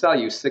they could sell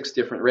you 6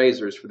 different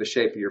razors for the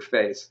shape of your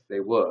face, they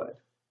would.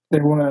 They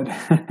would.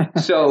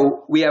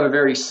 So we have a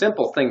very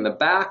simple thing. The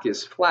back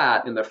is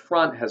flat and the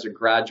front has a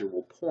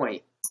gradual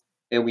point.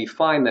 And we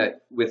find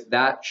that with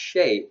that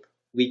shape,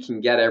 we can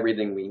get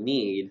everything we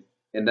need.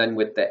 And then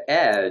with the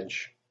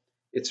edge,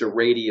 it's a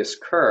radius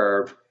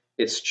curve.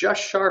 It's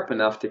just sharp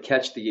enough to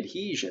catch the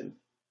adhesion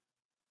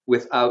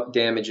without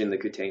damaging the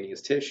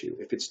cutaneous tissue.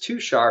 If it's too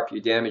sharp, you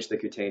damage the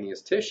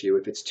cutaneous tissue.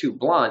 If it's too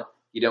blunt,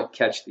 you don't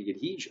catch the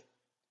adhesion.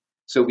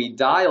 So we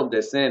dialed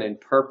this in and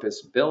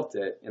purpose built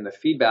it, and the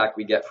feedback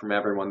we get from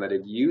everyone that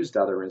had used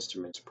other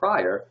instruments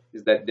prior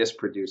is that this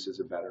produces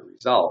a better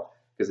result.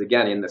 Because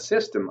again, in the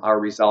system, our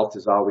result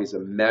is always a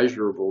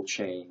measurable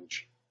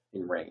change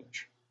in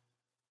range.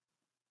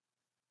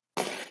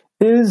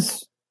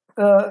 Is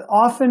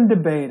often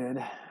debated,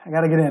 I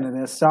got to get into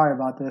this, sorry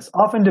about this,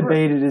 often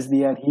debated is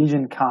the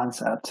adhesion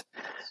concept.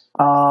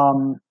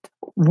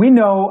 We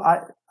know,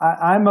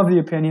 I'm of the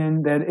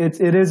opinion that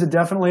it is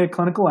definitely a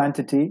clinical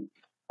entity.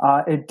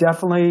 It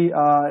definitely,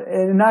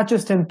 and not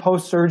just in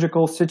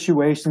post-surgical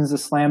situations, the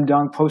slam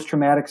dunk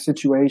post-traumatic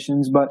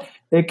situations, but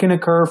it can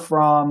occur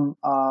from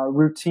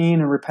routine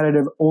and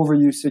repetitive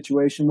overuse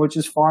situation, which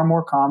is far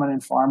more common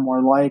and far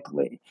more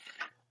likely.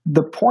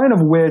 The point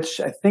of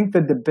which I think the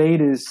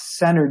debate is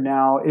centered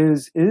now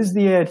is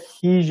the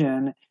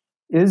adhesion,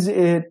 is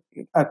it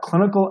a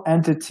clinical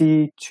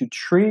entity to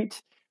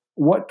treat?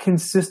 What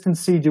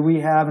consistency do we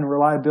have and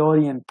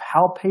reliability in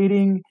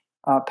palpating,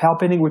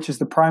 which is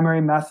the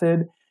primary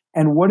method?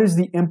 And what is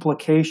the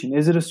implication?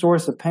 Is it a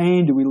source of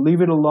pain? Do we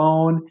leave it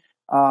alone?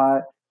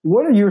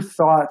 What are your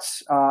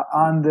thoughts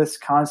on this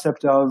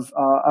concept of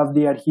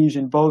the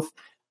adhesion? Both,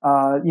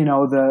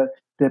 the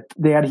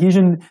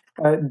adhesion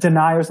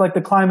deniers, like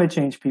the climate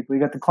change people.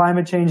 You got the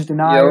climate change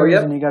deniers,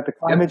 and you got the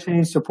climate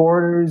change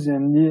supporters,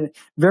 and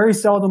very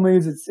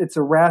seldomly it's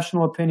a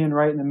rational opinion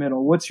right in the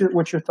middle. What's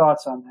your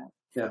thoughts on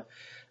that?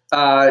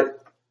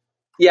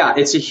 Yeah,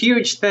 it's a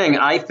huge thing.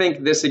 I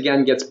think this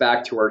again gets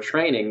back to our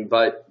training,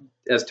 but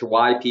as to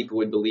why people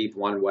would believe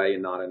one way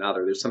and not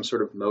another. There's some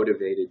sort of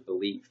motivated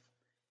belief.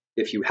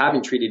 If you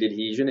haven't treated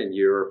adhesion and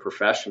you're a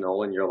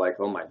professional and you're like,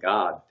 oh my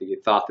God, the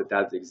thought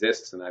that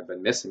exists and I've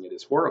been missing it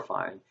is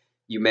horrifying,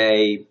 you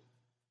may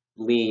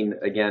lean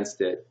against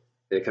it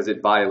because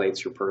it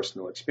violates your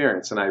personal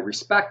experience. And I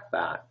respect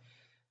that.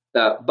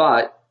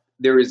 But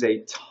there is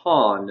a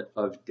ton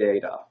of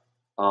data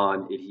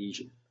on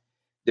adhesion.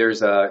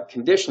 There's a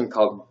condition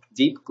called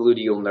deep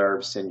gluteal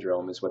nerve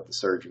syndrome is what the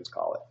surgeons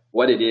call it.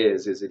 What it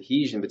is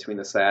adhesion between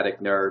the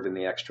sciatic nerve and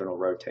the external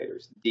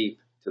rotators, deep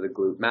to the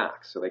glute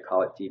max. So they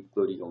call it deep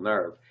gluteal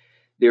nerve.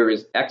 There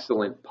is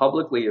excellent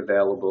publicly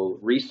available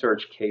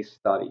research case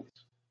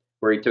studies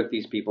where he took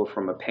these people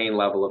from a pain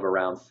level of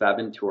around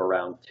 7 to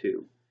around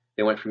 2.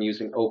 They went from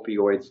using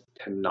opioids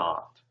to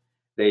not.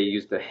 They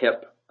used the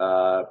hip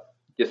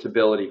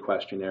disability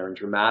questionnaire and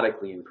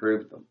dramatically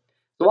improved them.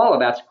 So all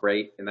of that's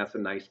great, and that's a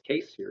nice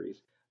case series.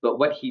 But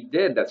what he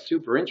did that's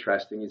super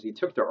interesting is he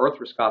took the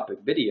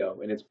arthroscopic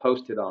video, and it's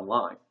posted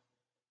online.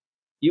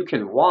 You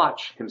can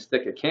watch him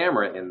stick a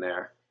camera in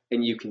there,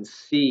 and you can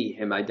see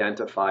him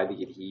identify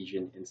the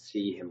adhesion and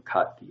see him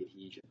cut the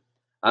adhesion.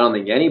 I don't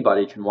think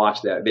anybody can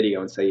watch that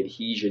video and say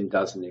adhesion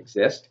doesn't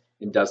exist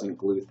and doesn't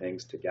glue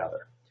things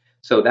together.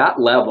 So that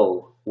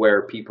level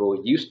where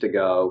people used to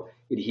go,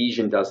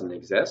 adhesion doesn't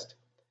exist,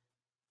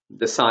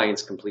 the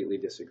science completely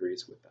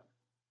disagrees with them.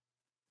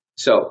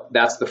 So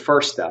that's the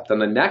first step. Then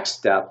the next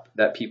step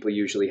that people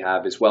usually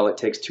have is, well, it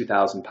takes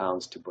 2,000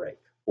 pounds to break,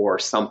 or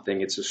something,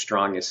 it's as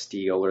strong as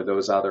steel, or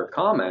those other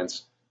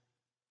comments.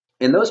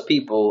 And those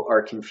people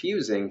are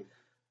confusing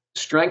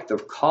strength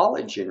of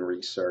collagen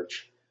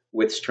research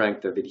with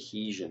strength of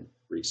adhesion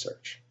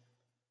research.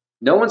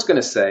 No one's going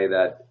to say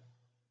that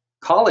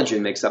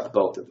collagen makes up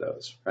both of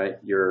those, right?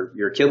 Your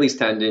Achilles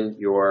tendon,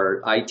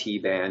 your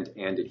IT band,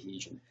 and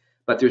adhesion.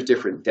 But there's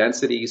different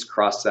densities,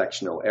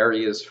 cross-sectional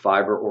areas,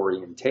 fiber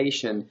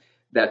orientation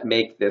that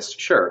make this,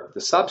 sure, the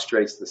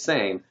substrate's the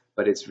same,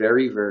 but it's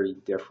very, very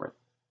different.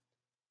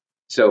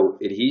 So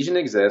adhesion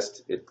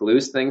exists, it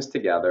glues things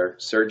together,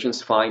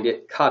 surgeons find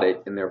it, cut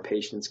it, and their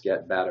patients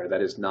get better.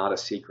 That is not a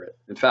secret.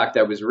 In fact,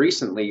 I was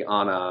recently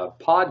on a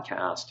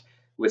podcast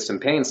with some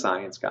pain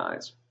science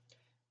guys,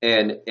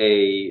 and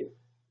a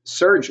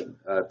surgeon,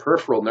 a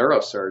peripheral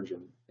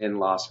neurosurgeon in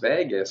Las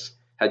Vegas,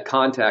 had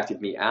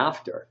contacted me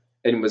after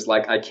and was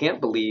like, I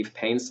can't believe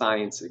pain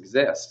science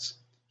exists.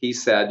 He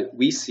said,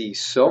 we see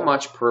so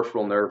much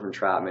peripheral nerve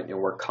entrapment and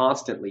we're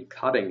constantly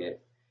cutting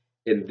it.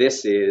 And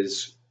this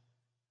is,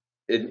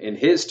 in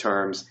his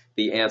terms,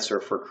 the answer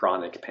for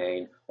chronic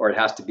pain, or it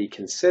has to be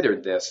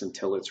considered this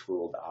until it's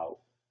ruled out.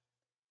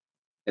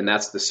 And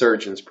that's the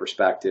surgeon's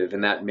perspective,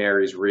 and that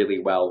marries really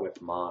well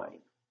with mine.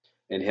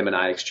 And him and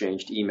I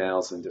exchanged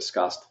emails and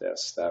discussed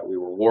this, that we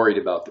were worried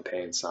about the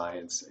pain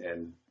science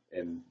and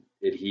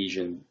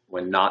adhesion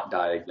when not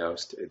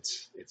diagnosed,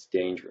 it's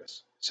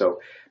dangerous.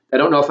 So I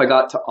don't know if I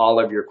got to all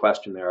of your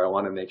question there. I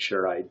want to make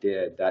sure I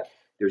did. That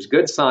there's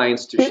good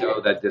science to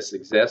show that this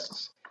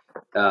exists.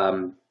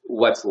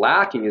 What's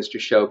lacking is to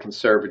show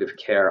conservative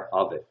care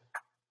of it.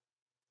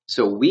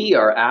 So we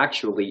are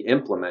actually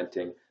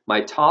implementing,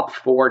 my top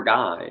 4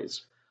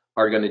 guys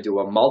are going to do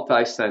a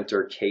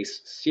multi-center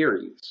case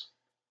series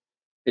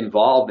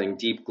involving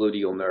deep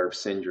gluteal nerve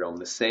syndrome,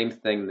 the same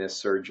thing this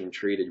surgeon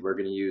treated. We're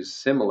going to use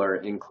similar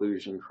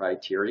inclusion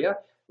criteria.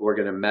 We're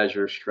going to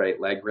measure straight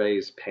leg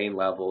raise, pain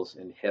levels,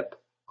 and hip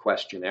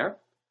questionnaire.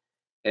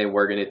 And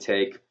we're going to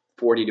take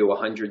 40 to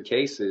 100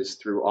 cases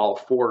through all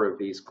 4 of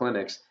these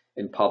clinics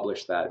and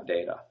publish that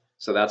data.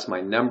 So that's my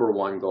number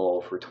 1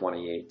 goal for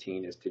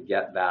 2018, is to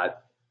get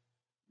that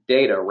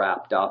data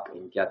wrapped up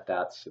and get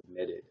that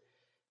submitted.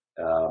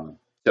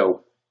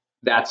 So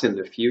that's in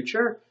the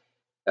future.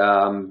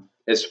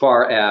 As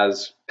far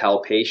as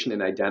palpation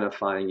and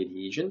identifying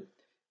adhesion,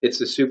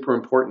 it's a super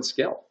important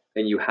skill.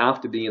 And you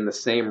have to be in the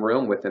same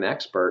room with an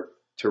expert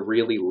to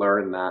really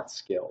learn that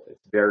skill.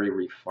 It's very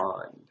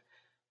refined.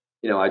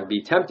 You know, I'd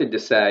be tempted to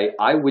say,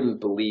 I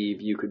wouldn't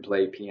believe you could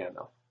play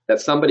piano,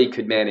 that somebody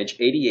could manage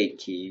 88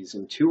 keys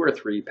and 2 or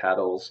 3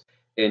 pedals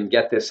and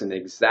get this in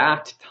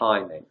exact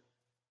timing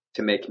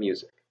to make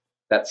music.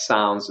 That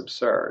sounds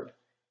absurd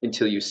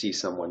until you see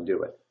someone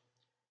do it.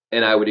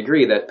 And I would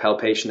agree that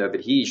palpation of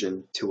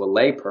adhesion to a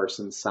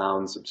layperson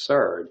sounds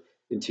absurd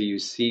until you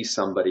see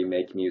somebody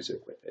make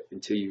music with it,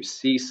 until you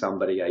see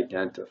somebody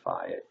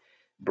identify it,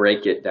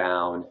 break it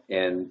down.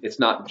 And it's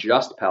not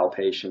just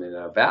palpation in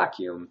a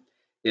vacuum,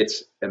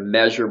 it's a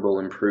measurable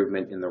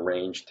improvement in the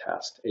range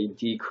test, a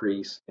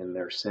decrease in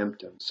their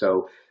symptoms.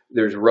 So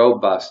there's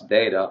robust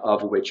data,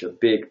 of which a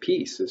big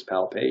piece is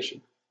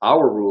palpation.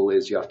 Our rule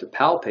is you have to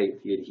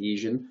palpate the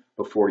adhesion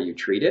before you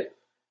treat it.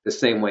 The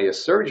same way a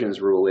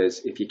surgeon's rule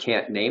is, if you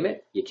can't name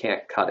it, you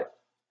can't cut it.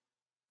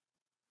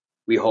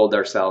 We hold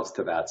ourselves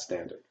to that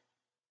standard.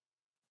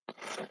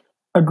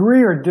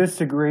 Agree or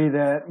disagree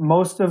that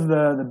most of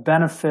the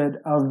benefit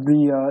of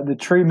the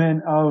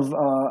treatment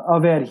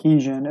of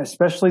adhesion,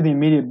 especially the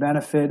immediate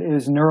benefit,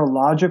 is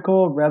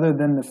neurological rather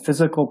than the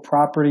physical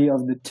property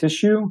of the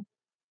tissue?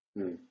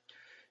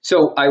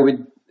 So I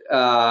would,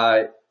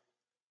 I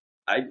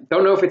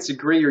don't know if it's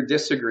agree or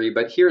disagree,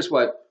 but here's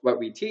what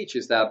we teach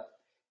is that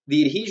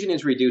the adhesion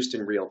is reduced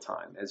in real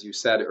time, as you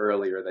said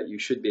earlier, that you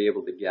should be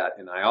able to get.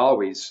 And I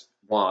always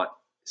want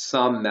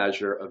some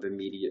measure of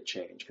immediate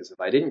change, because if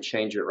I didn't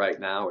change it right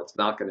now, it's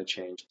not going to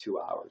change 2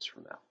 hours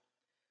from now.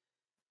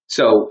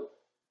 So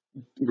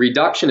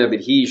reduction of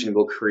adhesion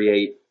will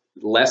create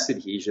less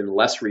adhesion,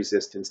 less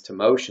resistance to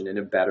motion, and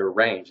a better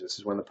range. This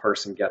is when the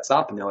person gets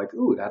up and they're like,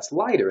 ooh, that's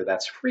lighter,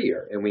 that's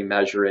freer. And we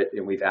measure it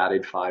and we've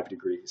added 5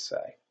 degrees,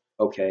 say.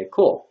 Okay,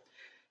 cool.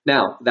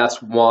 Now,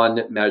 that's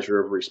one measure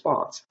of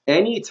response.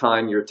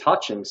 Anytime you're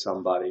touching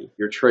somebody,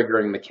 you're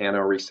triggering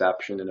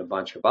mechanoreception and a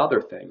bunch of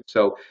other things.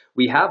 So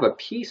we have a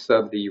piece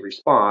of the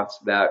response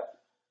that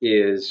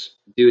is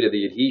due to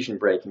the adhesion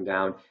breaking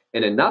down,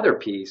 and another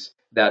piece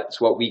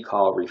that's what we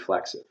call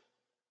reflexive.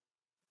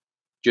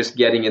 Just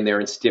getting in there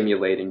and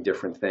stimulating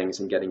different things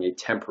and getting a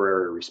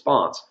temporary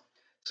response.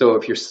 So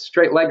if your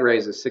straight leg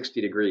raise is 60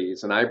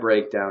 degrees and I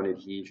break down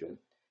adhesion,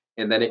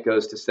 and then it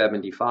goes to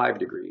 75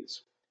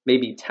 degrees,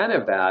 maybe 10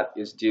 of that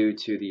is due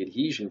to the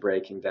adhesion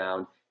breaking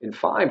down, and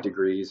 5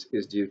 degrees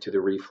is due to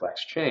the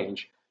reflex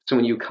change. So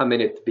when you come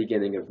in at the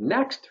beginning of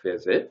next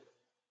visit,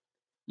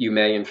 you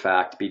may in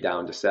fact be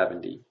down to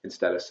 70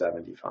 instead of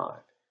 75.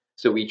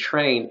 So we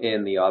train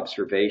in the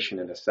observation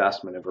and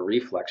assessment of a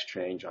reflex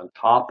change on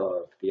top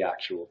of the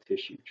actual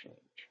tissue change.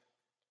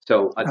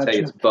 So I'd say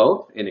it's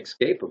both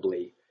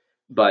inescapably,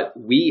 but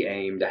we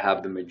aim to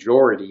have the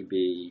majority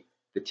be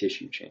the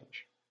tissue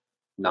change,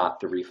 not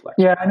the reflex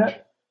change.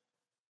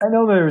 I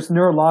know there's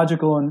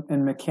neurological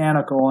and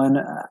mechanical, and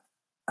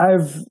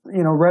I've,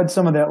 read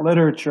some of that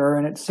literature,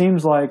 and it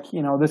seems like,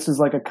 this is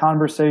like a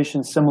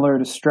conversation similar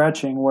to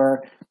stretching,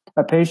 where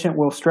a patient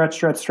will stretch,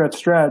 stretch, stretch,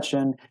 stretch,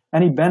 and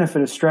any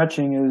benefit of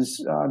stretching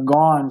is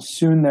gone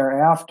soon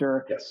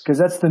thereafter, Yes. because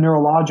that's the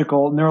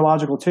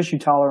neurological tissue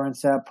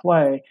tolerance at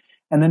play.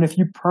 And then if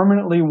you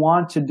permanently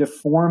want to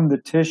deform the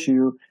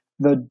tissue,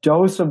 the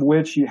dose of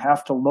which you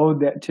have to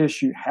load that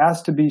tissue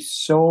has to be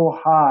so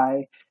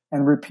high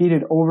and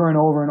repeated over and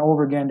over and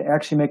over again to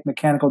actually make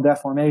mechanical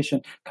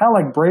deformation. Kind of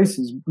like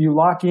braces. You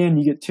lock in,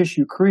 you get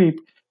tissue creep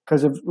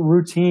because of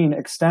routine,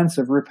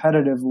 extensive,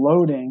 repetitive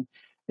loading.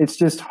 It's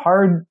just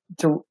hard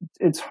to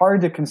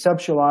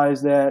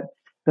conceptualize that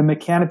the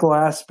mechanical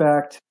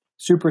aspect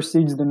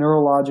supersedes the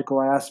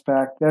neurological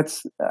aspect.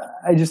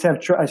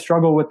 I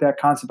struggle with that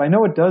concept. I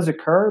know it does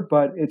occur,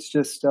 but it's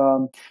just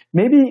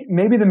maybe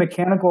the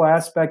mechanical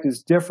aspect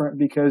is different,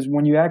 because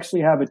when you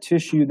actually have a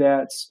tissue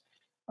that's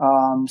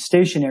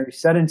stationary,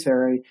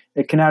 sedentary,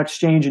 it cannot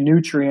exchange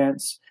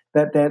nutrients.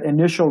 That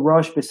initial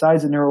rush,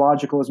 besides the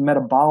neurological, is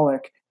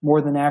metabolic more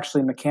than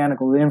actually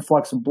mechanical. The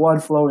influx of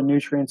blood flow and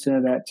nutrients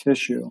into that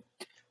tissue.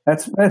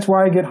 That's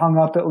where I get hung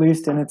up, at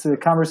least, and it's a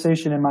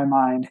conversation in my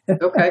mind.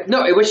 Okay.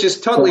 No, which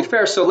is totally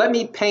fair. So let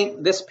me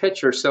paint this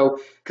picture. So,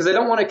 because I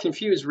don't want to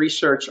confuse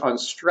research on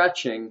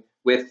stretching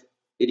with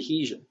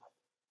adhesion.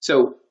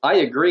 So I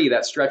agree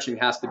that stretching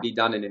has to be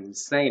done in an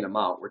insane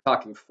amount. We're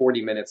talking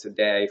 40 minutes a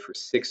day for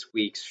 6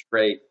 weeks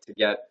straight to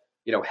get,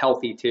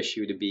 healthy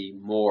tissue to be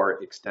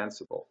more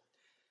extensible.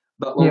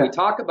 But when we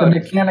talk about the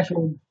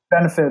mechanical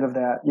benefit of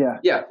that,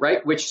 yeah,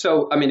 right.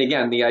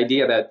 Again, the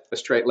idea that a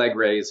straight leg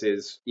raise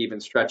is even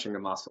stretching a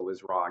muscle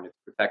is wrong. It's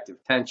protective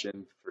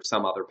tension for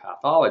some other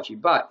pathology.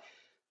 But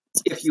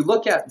if you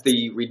look at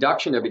the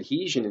reduction of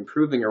adhesion,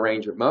 improving a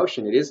range of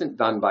motion, it isn't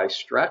done by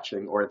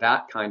stretching or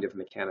that kind of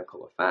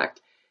mechanical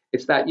effect.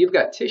 It's that you've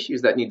got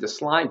tissues that need to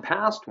slide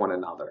past one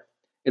another,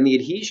 and the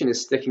adhesion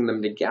is sticking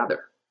them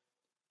together.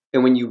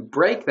 And when you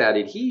break that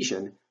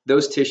adhesion,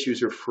 those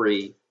tissues are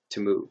free to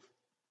move.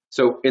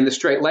 So in the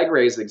straight leg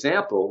raise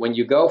example, when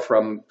you go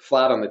from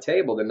flat on the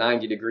table to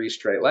 90-degree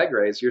straight leg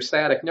raise, your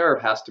sciatic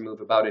nerve has to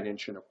move about 1.25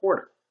 inches.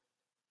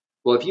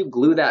 Well, if you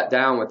glue that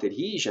down with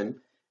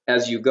adhesion,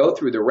 as you go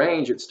through the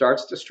range, it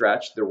starts to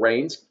stretch, the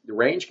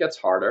range gets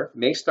harder,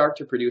 may start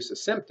to produce a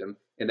symptom,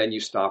 and then you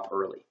stop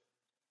early.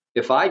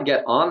 If I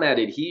get on that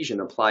adhesion,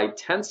 apply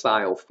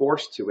tensile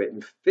force to it,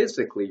 and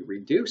physically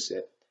reduce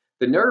it,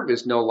 the nerve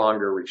is no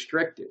longer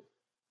restricted.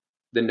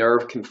 The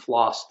nerve can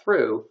floss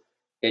through,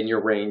 and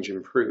your range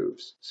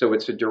improves. So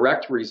it's a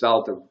direct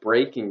result of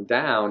breaking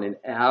down an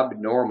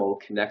abnormal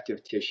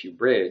connective tissue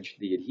bridge,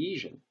 the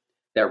adhesion,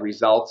 that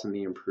results in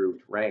the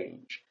improved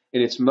range.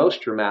 And it's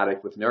most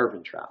dramatic with nerve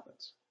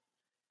entrapments.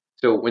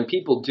 So when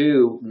people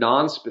do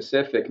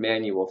non-specific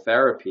manual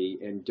therapy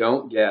and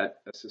don't get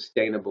a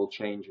sustainable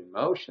change in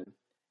motion,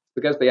 it's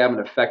because they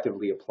haven't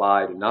effectively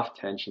applied enough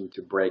tension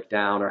to break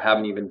down, or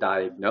haven't even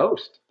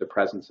diagnosed the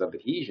presence of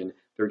adhesion.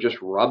 They're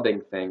just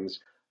rubbing things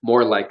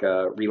more like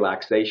a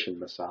relaxation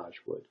massage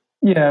would.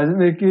 Yeah,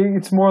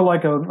 it's more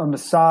like a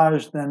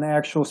massage than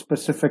actual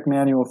specific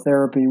manual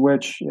therapy,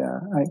 which,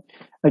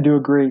 I do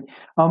agree.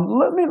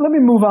 Let me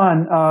move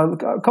on.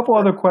 A couple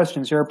other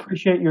questions here. I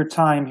appreciate your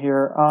time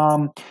here.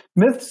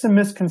 Myths and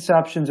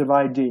misconceptions of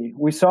ID.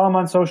 We saw them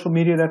on social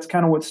media. That's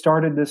kind of what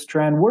started this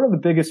trend. What are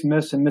the biggest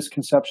myths and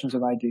misconceptions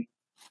of ID?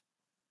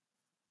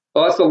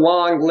 Well, that's a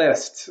long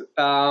list.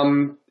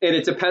 And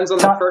it depends on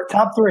the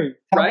top three.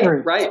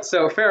 Right.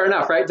 So fair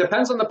enough, right?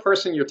 Depends on the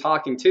person you're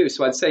talking to.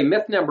 So I'd say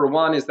myth number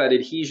one is that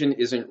adhesion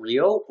isn't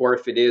real, or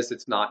if it is,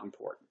 it's not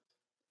important.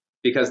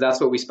 Because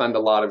that's what we spend a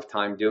lot of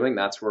time doing.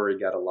 That's where we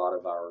get a lot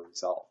of our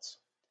results.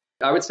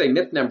 I would say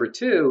myth number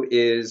two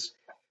is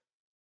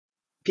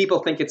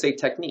people think it's a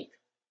technique.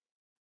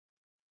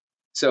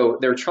 So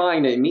they're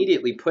trying to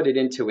immediately put it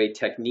into a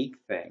technique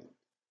thing.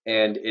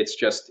 And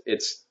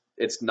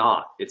it's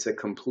not. It's a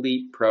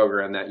complete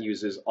program that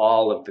uses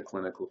all of the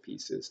clinical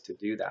pieces to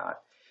do that.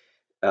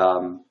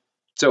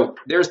 So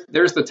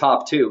there's the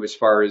top two as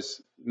far as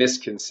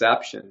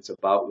misconceptions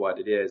about what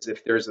it is.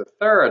 If there's a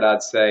third,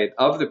 I'd say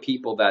of the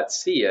people that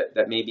see it,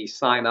 that maybe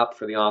sign up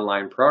for the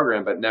online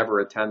program but never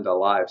attend a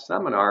live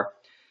seminar,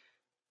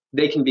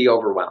 they can be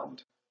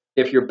overwhelmed.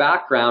 If your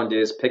background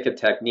is pick a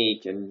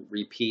technique and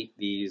repeat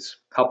these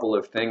couple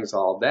of things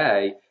all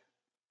day,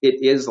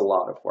 it is a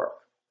lot of work.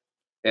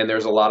 And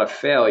there's a lot of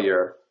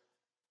failure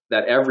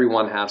that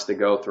everyone has to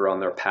go through on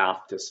their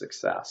path to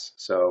success.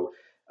 So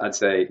I'd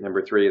say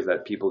number three is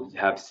that people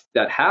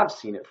that have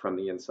seen it from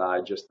the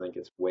inside just think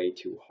it's way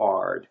too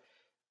hard.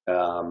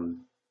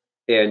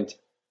 And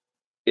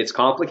it's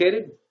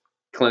complicated.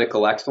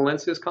 Clinical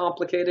excellence is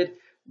complicated,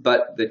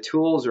 but the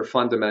tools are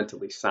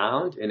fundamentally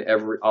sound, and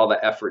all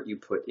the effort you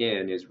put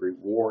in is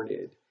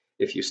rewarded.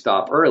 If you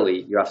stop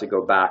early, you have to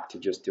go back to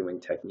just doing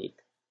technique.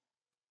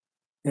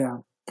 Yeah.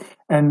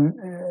 And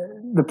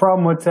the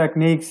problem with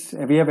techniques,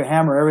 if you have a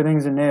hammer,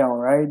 everything's a nail,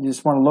 right? You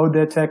just want to load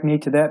that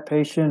technique to that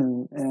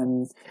patient,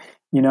 and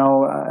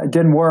it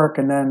didn't work.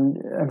 And then,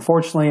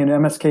 unfortunately, in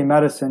MSK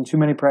medicine, too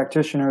many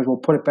practitioners will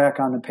put it back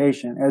on the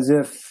patient as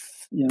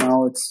if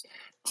it's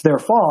their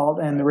fault.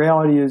 And the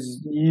reality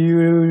is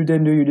you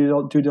didn't do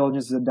your due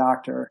diligence as a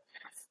doctor.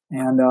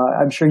 And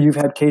I'm sure you've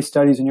had case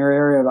studies in your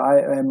area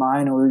and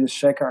mine where we just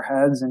shake our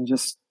heads and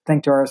just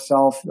think to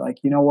ourselves, like,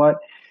 you know what?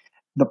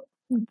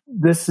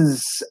 This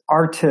is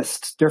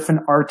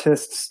different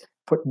artists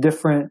put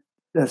different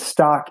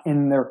stock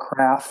in their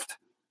craft,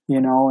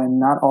 and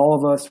not all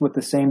of us with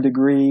the same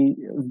degree,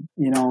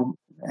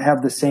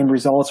 have the same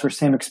results or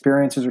same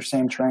experiences or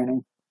same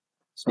training.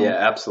 So, yeah,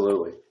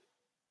 absolutely.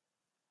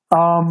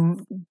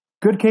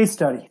 Good case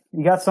study.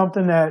 You got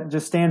something that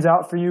just stands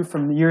out for you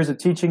from the years of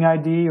teaching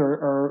ID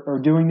or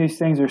doing these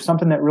things, or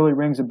something that really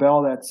rings a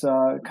bell that's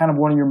kind of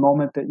one of your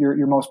moments that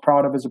you're most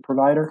proud of as a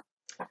provider?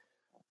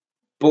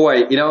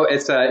 Boy,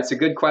 it's a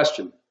good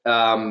question.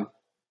 And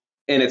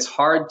it's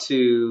hard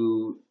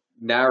to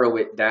narrow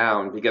it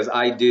down because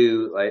I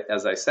do, like,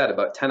 as I said,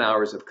 about 10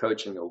 hours of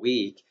coaching a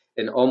week,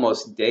 and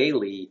almost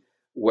daily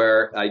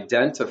we're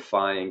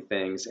identifying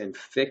things and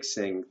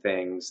fixing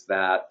things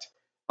that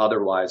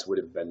otherwise would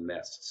have been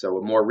missed. So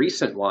a more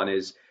recent one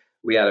is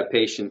we had a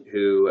patient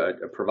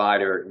a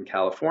provider in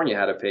California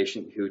had a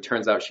patient who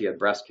turns out she had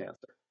breast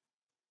cancer.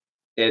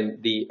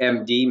 And the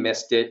MD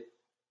missed it.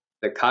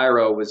 The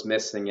chiro was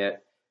missing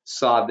it.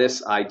 Saw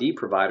this ID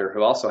provider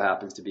who also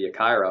happens to be a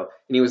chiro,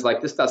 and he was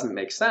like, this doesn't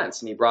make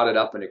sense. And he brought it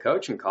up in a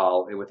coaching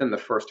call, and within the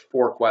first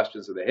 4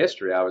 questions of the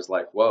history, I was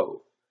like,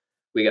 whoa,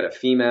 we got a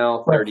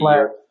female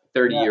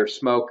 30-year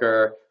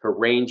smoker, her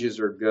ranges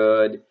are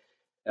good,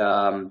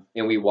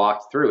 and we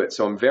walked through it.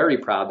 So I'm very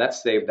proud. That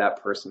saved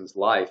that person's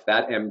life.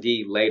 That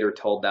MD later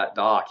told that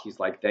doc, he's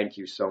like, thank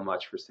you so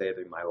much for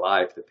saving my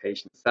life. The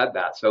patient said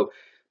that. So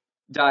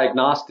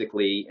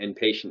diagnostically and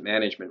patient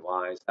management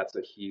wise, that's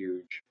a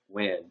huge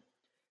win.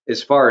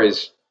 As far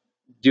as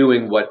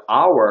doing what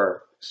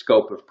our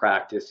scope of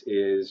practice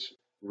is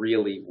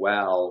really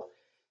well,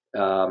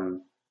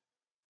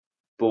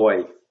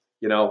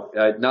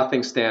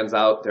 nothing stands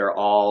out. They're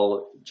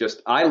all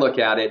just, I look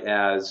at it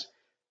as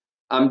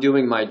I'm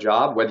doing my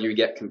job, whether you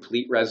get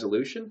complete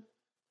resolution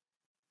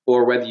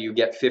or whether you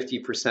get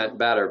 50%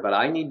 better, but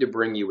I need to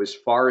bring you as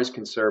far as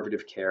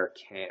conservative care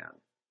can.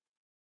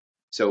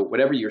 So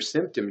whatever your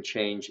symptom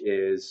change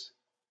is,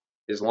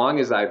 as long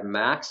as I've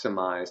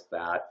maximized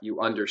that, you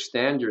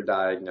understand your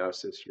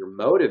diagnosis, you're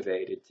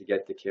motivated to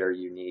get the care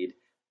you need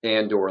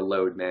and or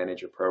load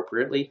manage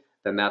appropriately,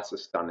 then that's a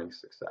stunning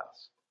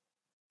success.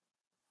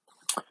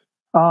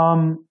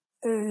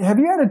 Have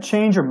you had to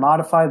change or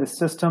modify the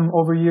system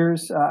over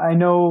years? I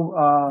know,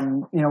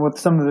 with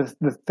some of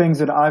the things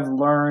that I've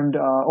learned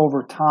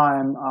over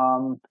time,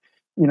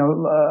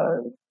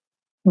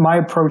 my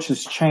approach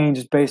has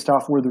changed based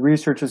off where the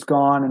research has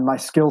gone and my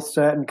skill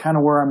set and kind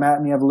of where I'm at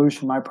in the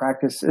evolution of my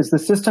practice. Has the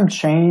system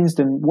changed,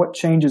 and what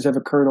changes have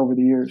occurred over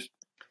the years?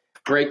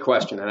 Great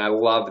question. And I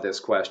love this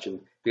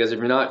question because if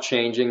you're not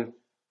changing,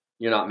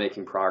 you're not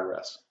making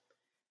progress.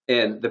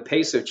 And the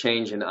pace of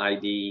change in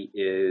ID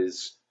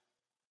is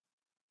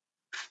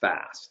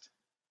fast.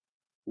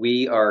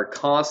 We are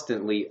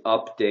constantly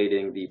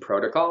updating the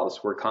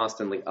protocols. We're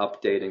constantly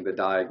updating the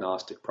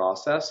diagnostic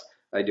process.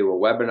 I do a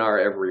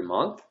webinar every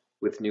month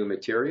with new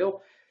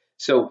material.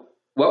 So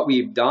what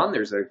we've done,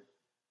 there's a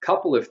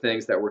couple of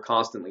things that we're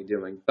constantly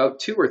doing. About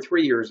 2 or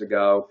 3 years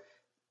ago,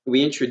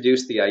 we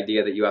introduced the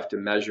idea that you have to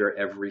measure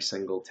every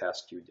single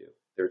test you do.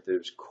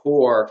 There's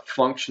core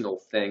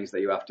functional things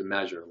that you have to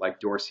measure, like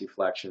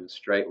dorsiflexion,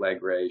 straight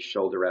leg raise,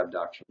 shoulder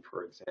abduction,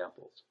 for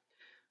examples.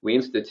 We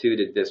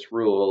instituted this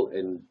rule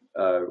in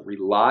a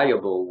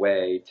reliable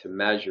way to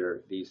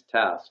measure these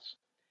tests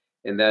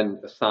and then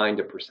assigned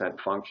a percent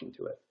function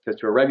to it. Because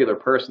to a regular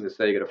person, to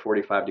say you get a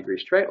 45-degree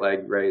straight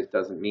leg raise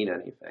doesn't mean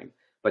anything.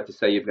 But to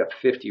say you've got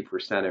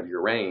 50% of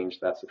your range,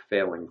 that's a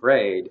failing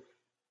grade,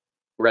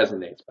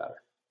 resonates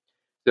better.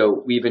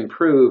 So we've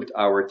improved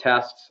our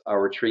tests,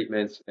 our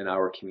treatments, and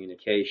our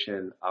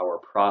communication, our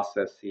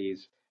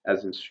processes.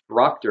 As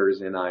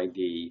instructors in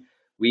ID,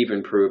 we've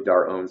improved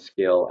our own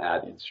skill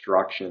at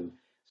instruction.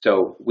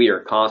 So we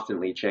are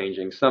constantly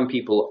changing. Some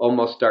people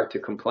almost start to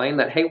complain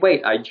that, hey,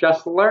 wait, I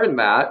just learned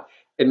that,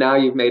 and now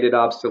you've made it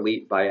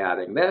obsolete by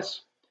adding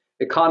this.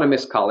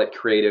 Economists call it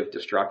creative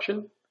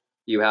destruction.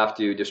 You have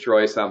to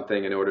destroy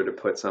something in order to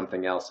put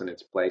something else in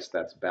its place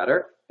that's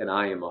better, and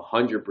I am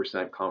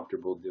 100%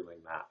 comfortable doing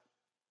that.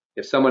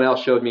 If someone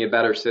else showed me a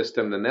better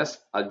system than this,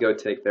 I'd go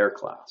take their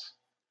class.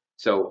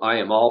 So I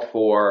am all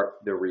for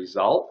the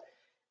result,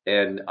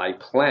 and I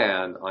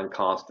plan on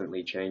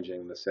constantly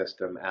changing the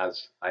system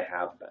as I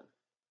have been.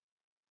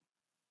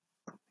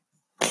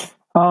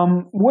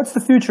 What's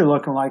the future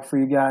looking like for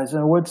you guys?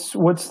 What's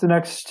the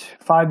next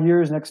 5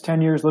 years, next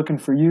 10 years looking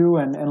for you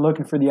and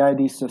looking for the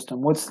ID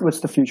system? What's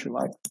the future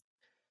like?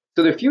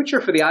 So the future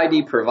for the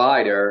ID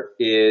provider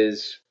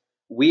is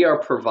we are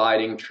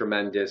providing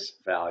tremendous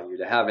value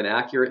to have an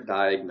accurate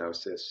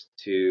diagnosis,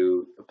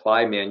 to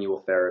apply manual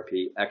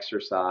therapy,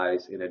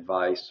 exercise, and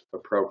advice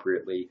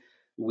appropriately.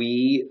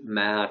 We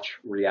match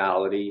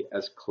reality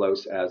as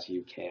close as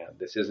you can.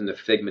 This isn't a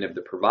figment of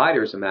the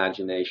provider's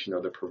imagination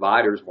or the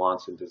provider's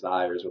wants and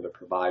desires or the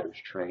provider's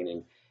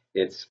training.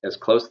 It's as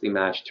closely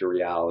matched to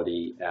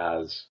reality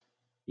as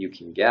you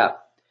can get.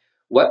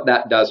 What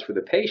that does for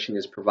the patient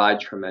is provide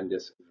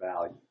tremendous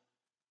value.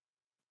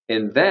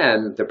 And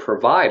then the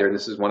provider, and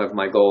this is one of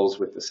my goals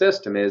with the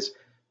system, is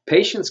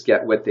patients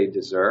get what they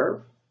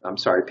deserve.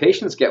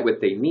 Patients get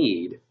what they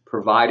need,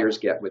 providers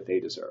get what they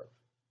deserve.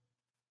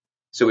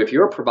 So if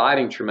you're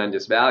providing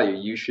tremendous value,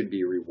 you should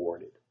be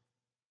rewarded.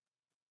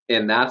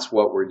 And that's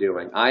what we're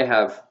doing. I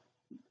have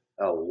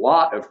a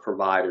lot of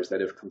providers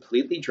that have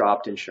completely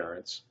dropped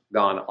insurance,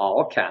 gone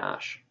all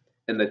cash,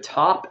 and the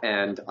top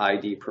end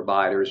ID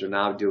providers are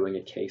now doing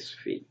a case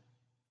fee,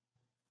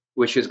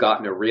 which has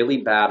gotten a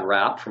really bad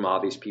rap from all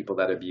these people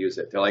that abuse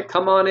it. They're like,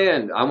 come on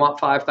in, I want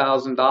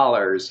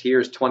 $5,000.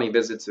 Here's 20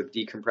 visits of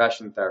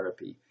decompression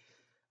therapy.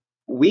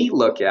 We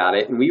look at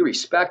it and we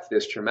respect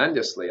this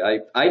tremendously.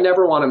 I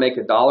never want to make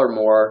 $1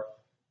 more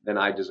than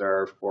I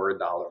deserve or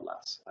 $1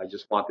 less. I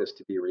just want this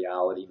to be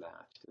reality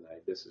matched. And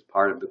this is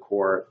part of the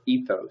core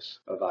ethos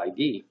of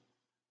ID.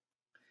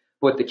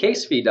 What the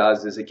case fee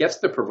does is it gets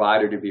the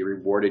provider to be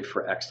rewarded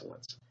for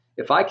excellence.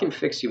 If I can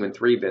fix you in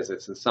 3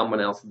 visits and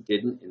someone else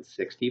didn't in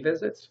 60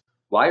 visits,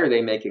 why are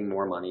they making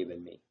more money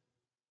than me?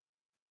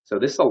 So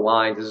this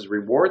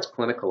rewards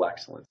clinical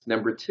excellence.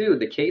 Number 2,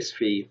 the case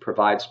fee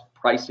provides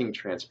pricing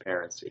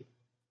transparency.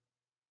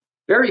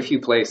 Very few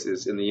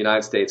places in the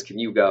United States can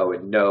you go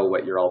and know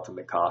what your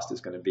ultimate cost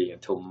is going to be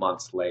until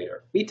months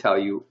later. We tell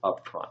you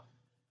up front.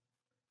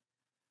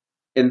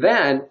 And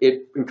then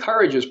it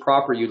encourages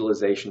proper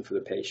utilization for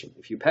the patient.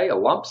 If you pay a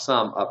lump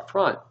sum up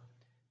front,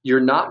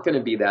 you're not going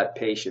to be that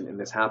patient, and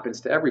this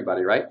happens to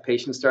everybody, right?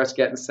 Patient starts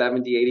getting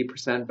 70,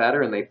 80%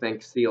 better, and they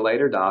think, see you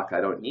later, doc,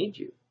 I don't need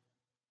you.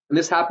 And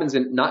this happens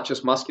in not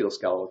just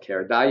musculoskeletal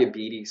care,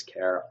 diabetes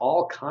care,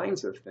 all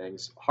kinds of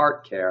things,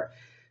 heart care.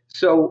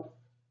 So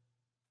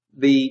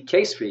the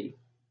case fee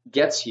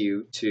gets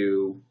you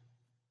to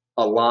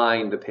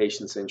align the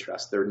patient's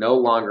interest. They're no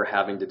longer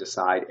having to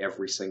decide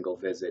every single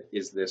visit,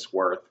 is this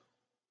worth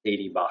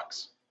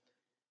 $80?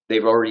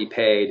 They've already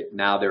paid,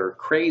 now they're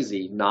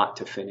crazy not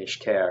to finish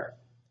care.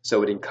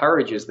 So it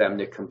encourages them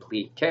to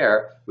complete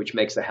care, which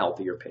makes a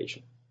healthier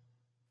patient.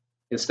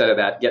 Instead of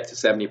that, get to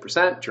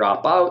 70%,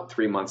 drop out,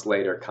 3 months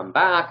later, come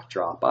back,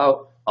 drop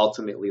out.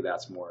 Ultimately,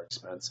 that's more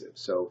expensive.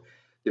 So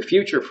the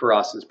future for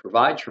us is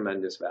provide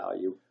tremendous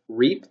value,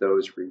 reap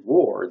those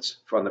rewards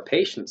from the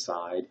patient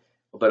side,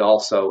 but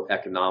also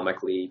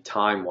economically,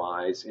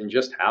 time-wise, and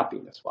just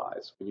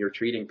happiness-wise. When you're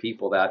treating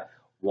people that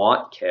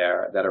want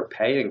care, that are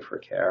paying for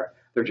care,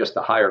 they're just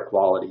a higher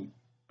quality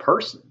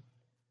person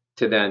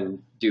to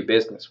then do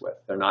business with.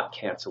 They're not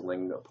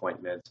canceling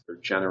appointments. They're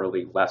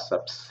generally less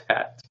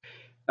upset.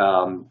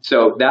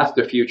 So that's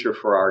the future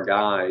for our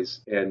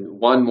guys. And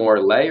one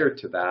more layer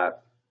to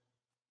that,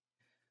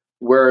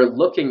 we're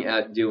looking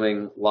at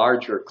doing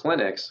larger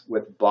clinics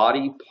with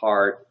body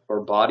part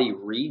or body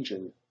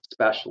region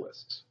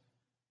specialists.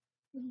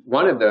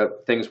 One of the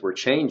things we're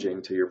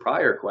changing, to your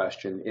prior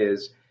question,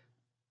 is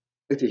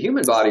that the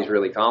human body is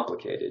really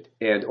complicated,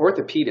 and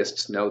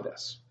orthopedists know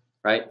this,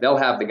 right? They'll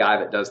have the guy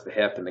that does the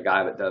hip and the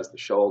guy that does the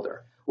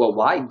shoulder. Well,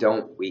 why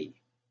don't we?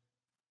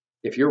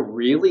 If you're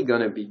really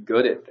going to be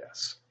good at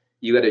this,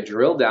 you got to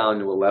drill down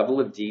to a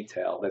level of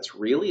detail that's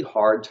really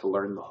hard to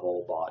learn the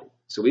whole body.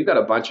 So we've got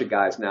a bunch of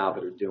guys now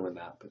that are doing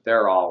that, but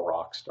they're all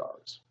rock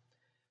stars.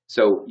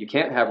 So you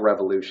can't have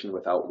revolution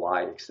without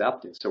wide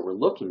acceptance. So we're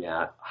looking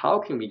at how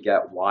can we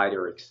get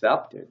wider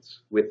acceptance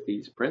with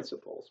these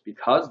principles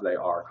because they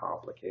are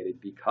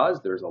complicated,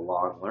 because there's a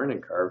long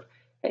learning curve.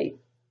 Hey,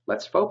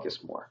 let's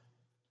focus more.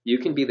 You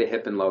can be the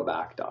hip and low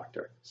back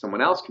doctor.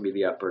 Someone else can be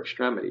the upper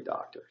extremity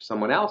doctor.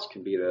 Someone else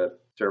can be the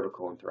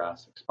cervical and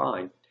thoracic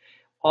spine,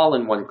 all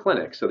in one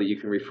clinic so that you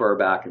can refer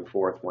back and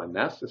forth when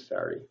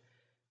necessary.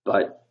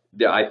 But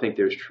I think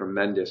there's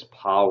tremendous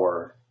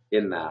power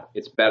in that.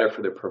 It's better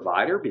for the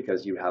provider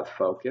because you have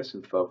focus,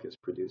 and focus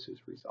produces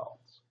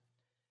results.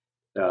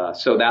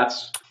 So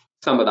that's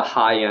some of the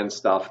high-end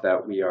stuff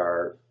that we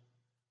are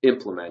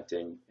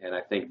implementing, and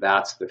I think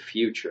that's the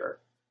future.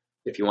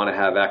 If you want to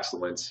have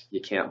excellence,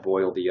 you can't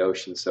boil the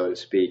ocean, so to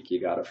speak.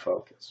 You got to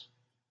focus.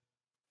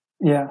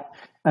 Yeah,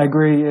 I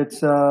agree.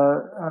 It's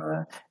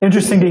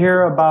interesting to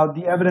hear about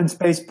the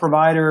evidence-based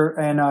provider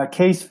and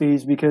case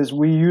fees, because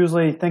we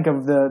usually think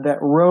of that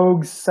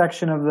rogue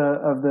section of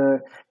the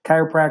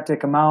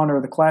chiropractic amount,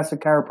 or the classic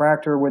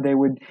chiropractor, where they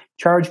would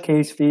charge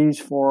case fees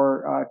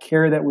for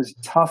care that was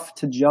tough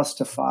to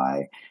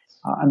justify.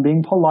 I'm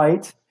being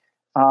polite.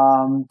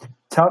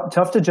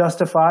 Tough to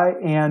justify,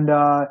 and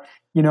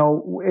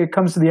it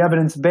comes to the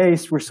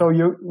evidence-based. We're so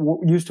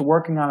used to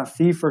working on a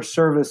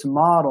fee-for-service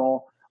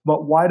model.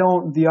 But why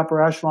don't the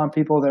upper echelon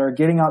people that are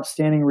getting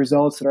outstanding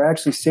results, that are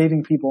actually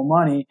saving people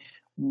money,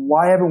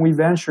 why haven't we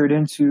ventured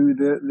into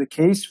the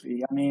case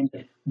fee? I mean,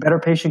 better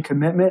patient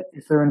commitment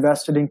if they're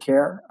invested in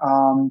care,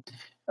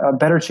 a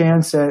better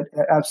chance at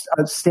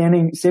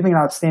saving an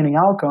outstanding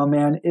outcome.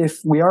 And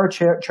if we are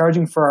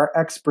charging for our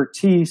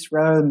expertise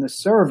rather than the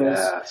service,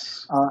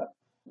 yes.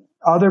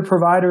 Other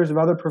providers of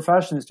other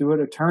professions do it,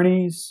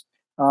 attorneys.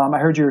 I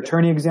heard your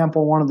attorney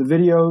example in one of the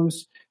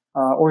videos.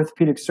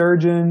 orthopedic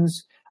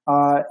surgeons,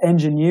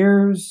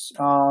 engineers.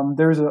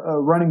 There's a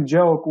running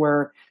joke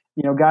where,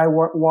 a guy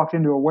walked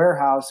into a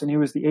warehouse and he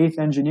was the eighth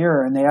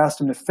engineer and they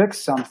asked him to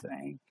fix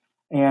something.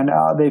 And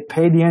they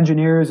paid the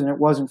engineers and it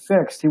wasn't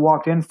fixed. He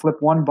walked in,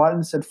 flipped one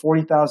button, said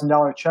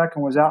 $40,000 check,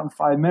 and was out in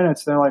 5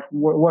 minutes. They're like,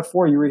 what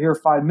for? You were here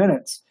 5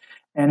 minutes.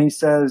 And he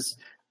says,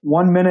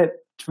 1 minute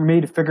for me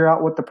to figure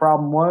out what the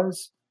problem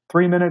was,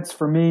 3 minutes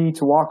for me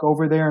to walk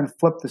over there and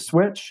flip the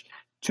switch,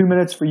 2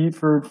 minutes for me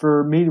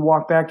to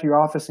walk back to your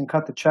office and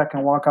cut the check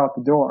and walk out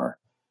the door.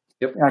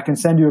 Yep. I can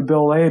send you a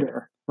bill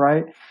later,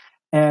 right?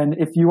 And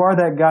if you are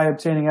that guy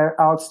obtaining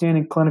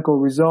outstanding clinical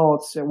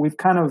results, we've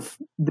kind of,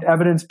 the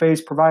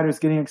evidence-based providers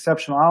getting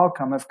exceptional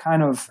outcome have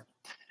kind of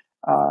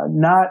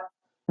not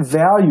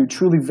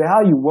truly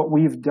value what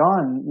we've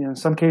done. In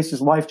some cases,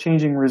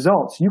 life-changing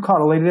results. You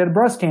caught a lady that had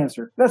breast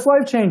cancer. That's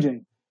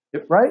life-changing,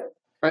 yep. Right?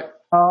 Right.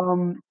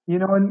 And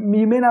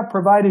you may not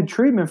provided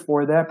treatment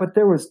for that, but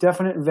there was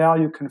definite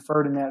value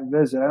conferred in that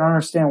visit. I don't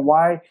understand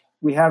why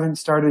we haven't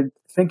started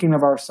thinking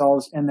of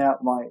ourselves in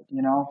that light,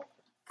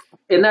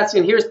 And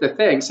here's the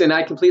thing, and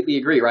I completely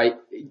agree, right?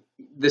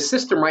 The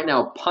system right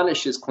now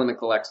punishes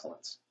clinical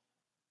excellence.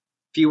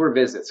 Fewer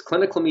visits.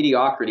 Clinical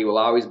mediocrity will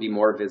always be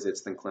more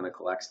visits than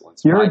clinical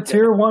excellence. You're a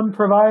tier 1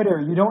 provider.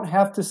 You don't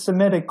have to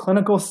submit a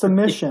clinical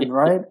submission,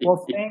 right?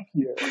 Well, thank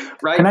you.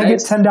 Right. Can I get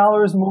 $10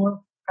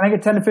 more? Can I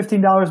get $10 to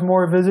 $15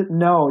 more a visit?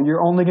 No,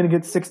 you're only going to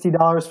get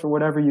 $60 for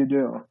whatever you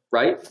do.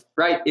 Right.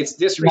 It's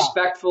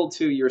disrespectful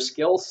to your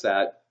skill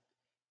set,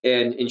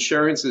 and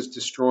insurance is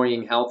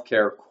destroying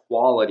healthcare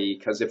quality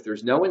because if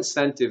there's no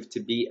incentive to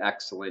be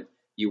excellent,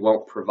 you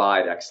won't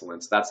provide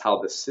excellence. That's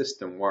how the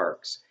system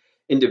works.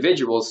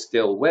 Individuals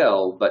still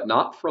will, but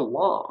not for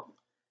long.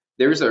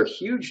 There's a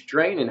huge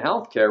drain in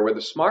healthcare where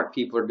the smart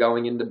people are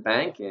going into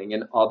banking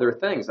and other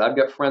things. I've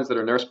got friends that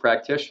are nurse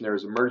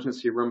practitioners,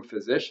 emergency room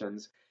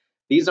physicians.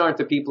 These aren't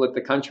the people at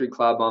the country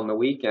club on the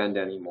weekend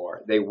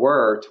anymore. They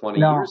were 20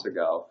 years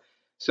ago.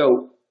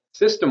 So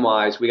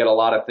system-wise, we got a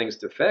lot of things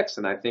to fix,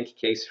 and I think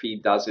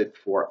CaseFeed does it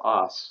for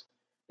us.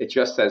 It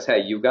just says,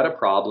 hey, you've got a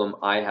problem,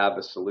 I have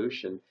a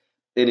solution.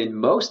 And in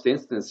most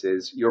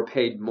instances, you're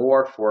paid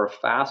more for a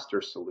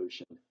faster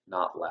solution,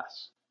 not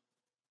less.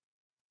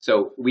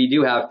 So we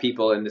do have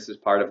people, and this is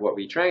part of what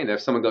we train. If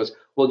someone goes,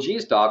 well,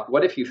 geez, doc,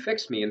 what if you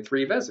fix me in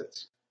 3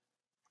 visits?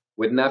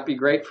 Wouldn't that be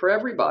great for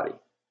everybody?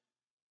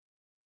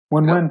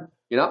 Win-win.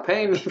 You're not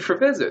paying me for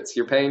visits.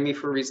 You're paying me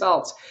for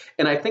results.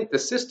 And I think the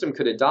system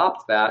could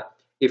adopt that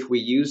if we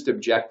used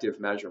objective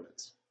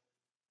measurements.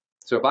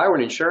 So if I were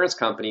an insurance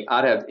company,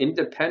 I'd have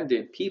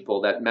independent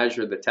people that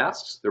measure the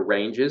tests, the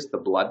ranges, the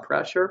blood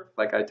pressure,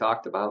 like I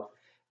talked about,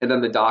 and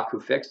then the doc who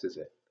fixes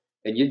it.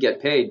 And you'd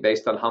get paid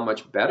based on how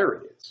much better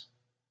it is.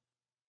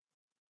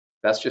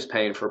 That's just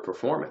paying for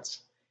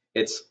performance.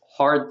 It's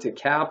hard to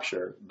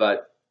capture,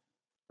 but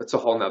it's a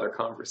whole nother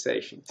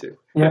conversation too.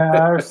 Yeah,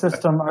 our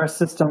system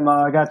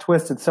got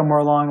twisted somewhere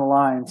along the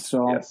line.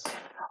 So yes.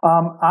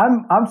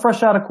 I'm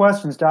fresh out of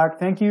questions, Doc.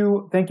 Thank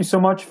you so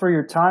much for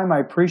your time. I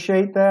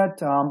appreciate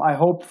that. I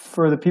hope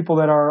for the people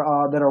that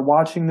are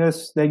watching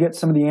this, they get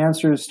some of the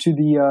answers to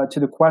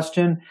the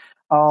question.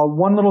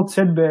 One little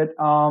tidbit: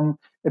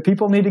 if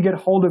people need to get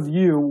hold of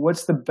you,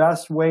 what's the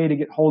best way to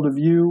get hold of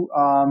you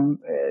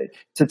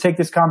to take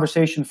this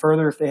conversation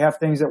further if they have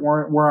things that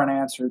were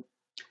unanswered?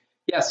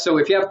 Yes. So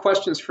if you have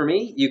questions for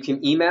me, you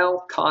can email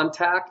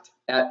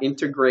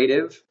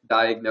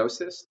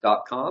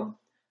contact@integrativediagnosis.com.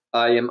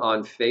 I am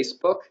on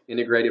Facebook,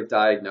 Integrative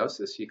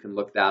Diagnosis. You can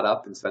look that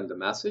up and send a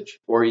message,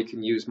 or you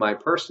can use my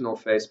personal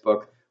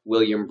Facebook,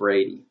 William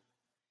Brady.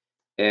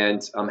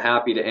 And I'm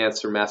happy to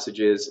answer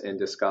messages and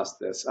discuss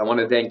this. I want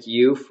to thank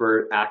you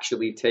for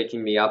actually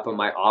taking me up on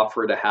my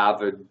offer to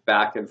have a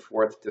back and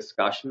forth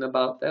discussion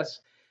about this.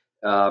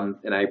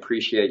 And I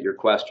appreciate your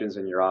questions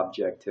and your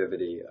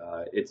objectivity.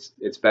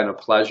 It's been a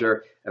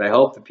pleasure, and I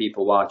hope the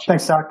people watching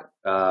Thanks, Doc.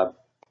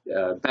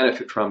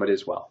 Benefit from it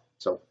as well.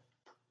 So.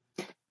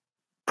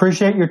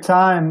 Appreciate your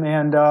time,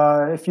 and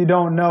if you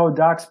don't know,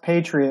 Doc's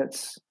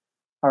Patriots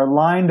are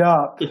lined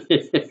up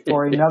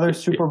for another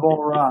Super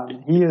Bowl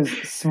run. He is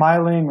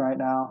smiling right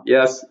now.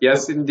 Yes,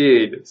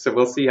 indeed. So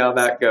we'll see how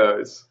that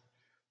goes.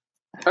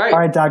 All right. All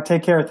right, Doc,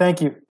 take care. Thank you.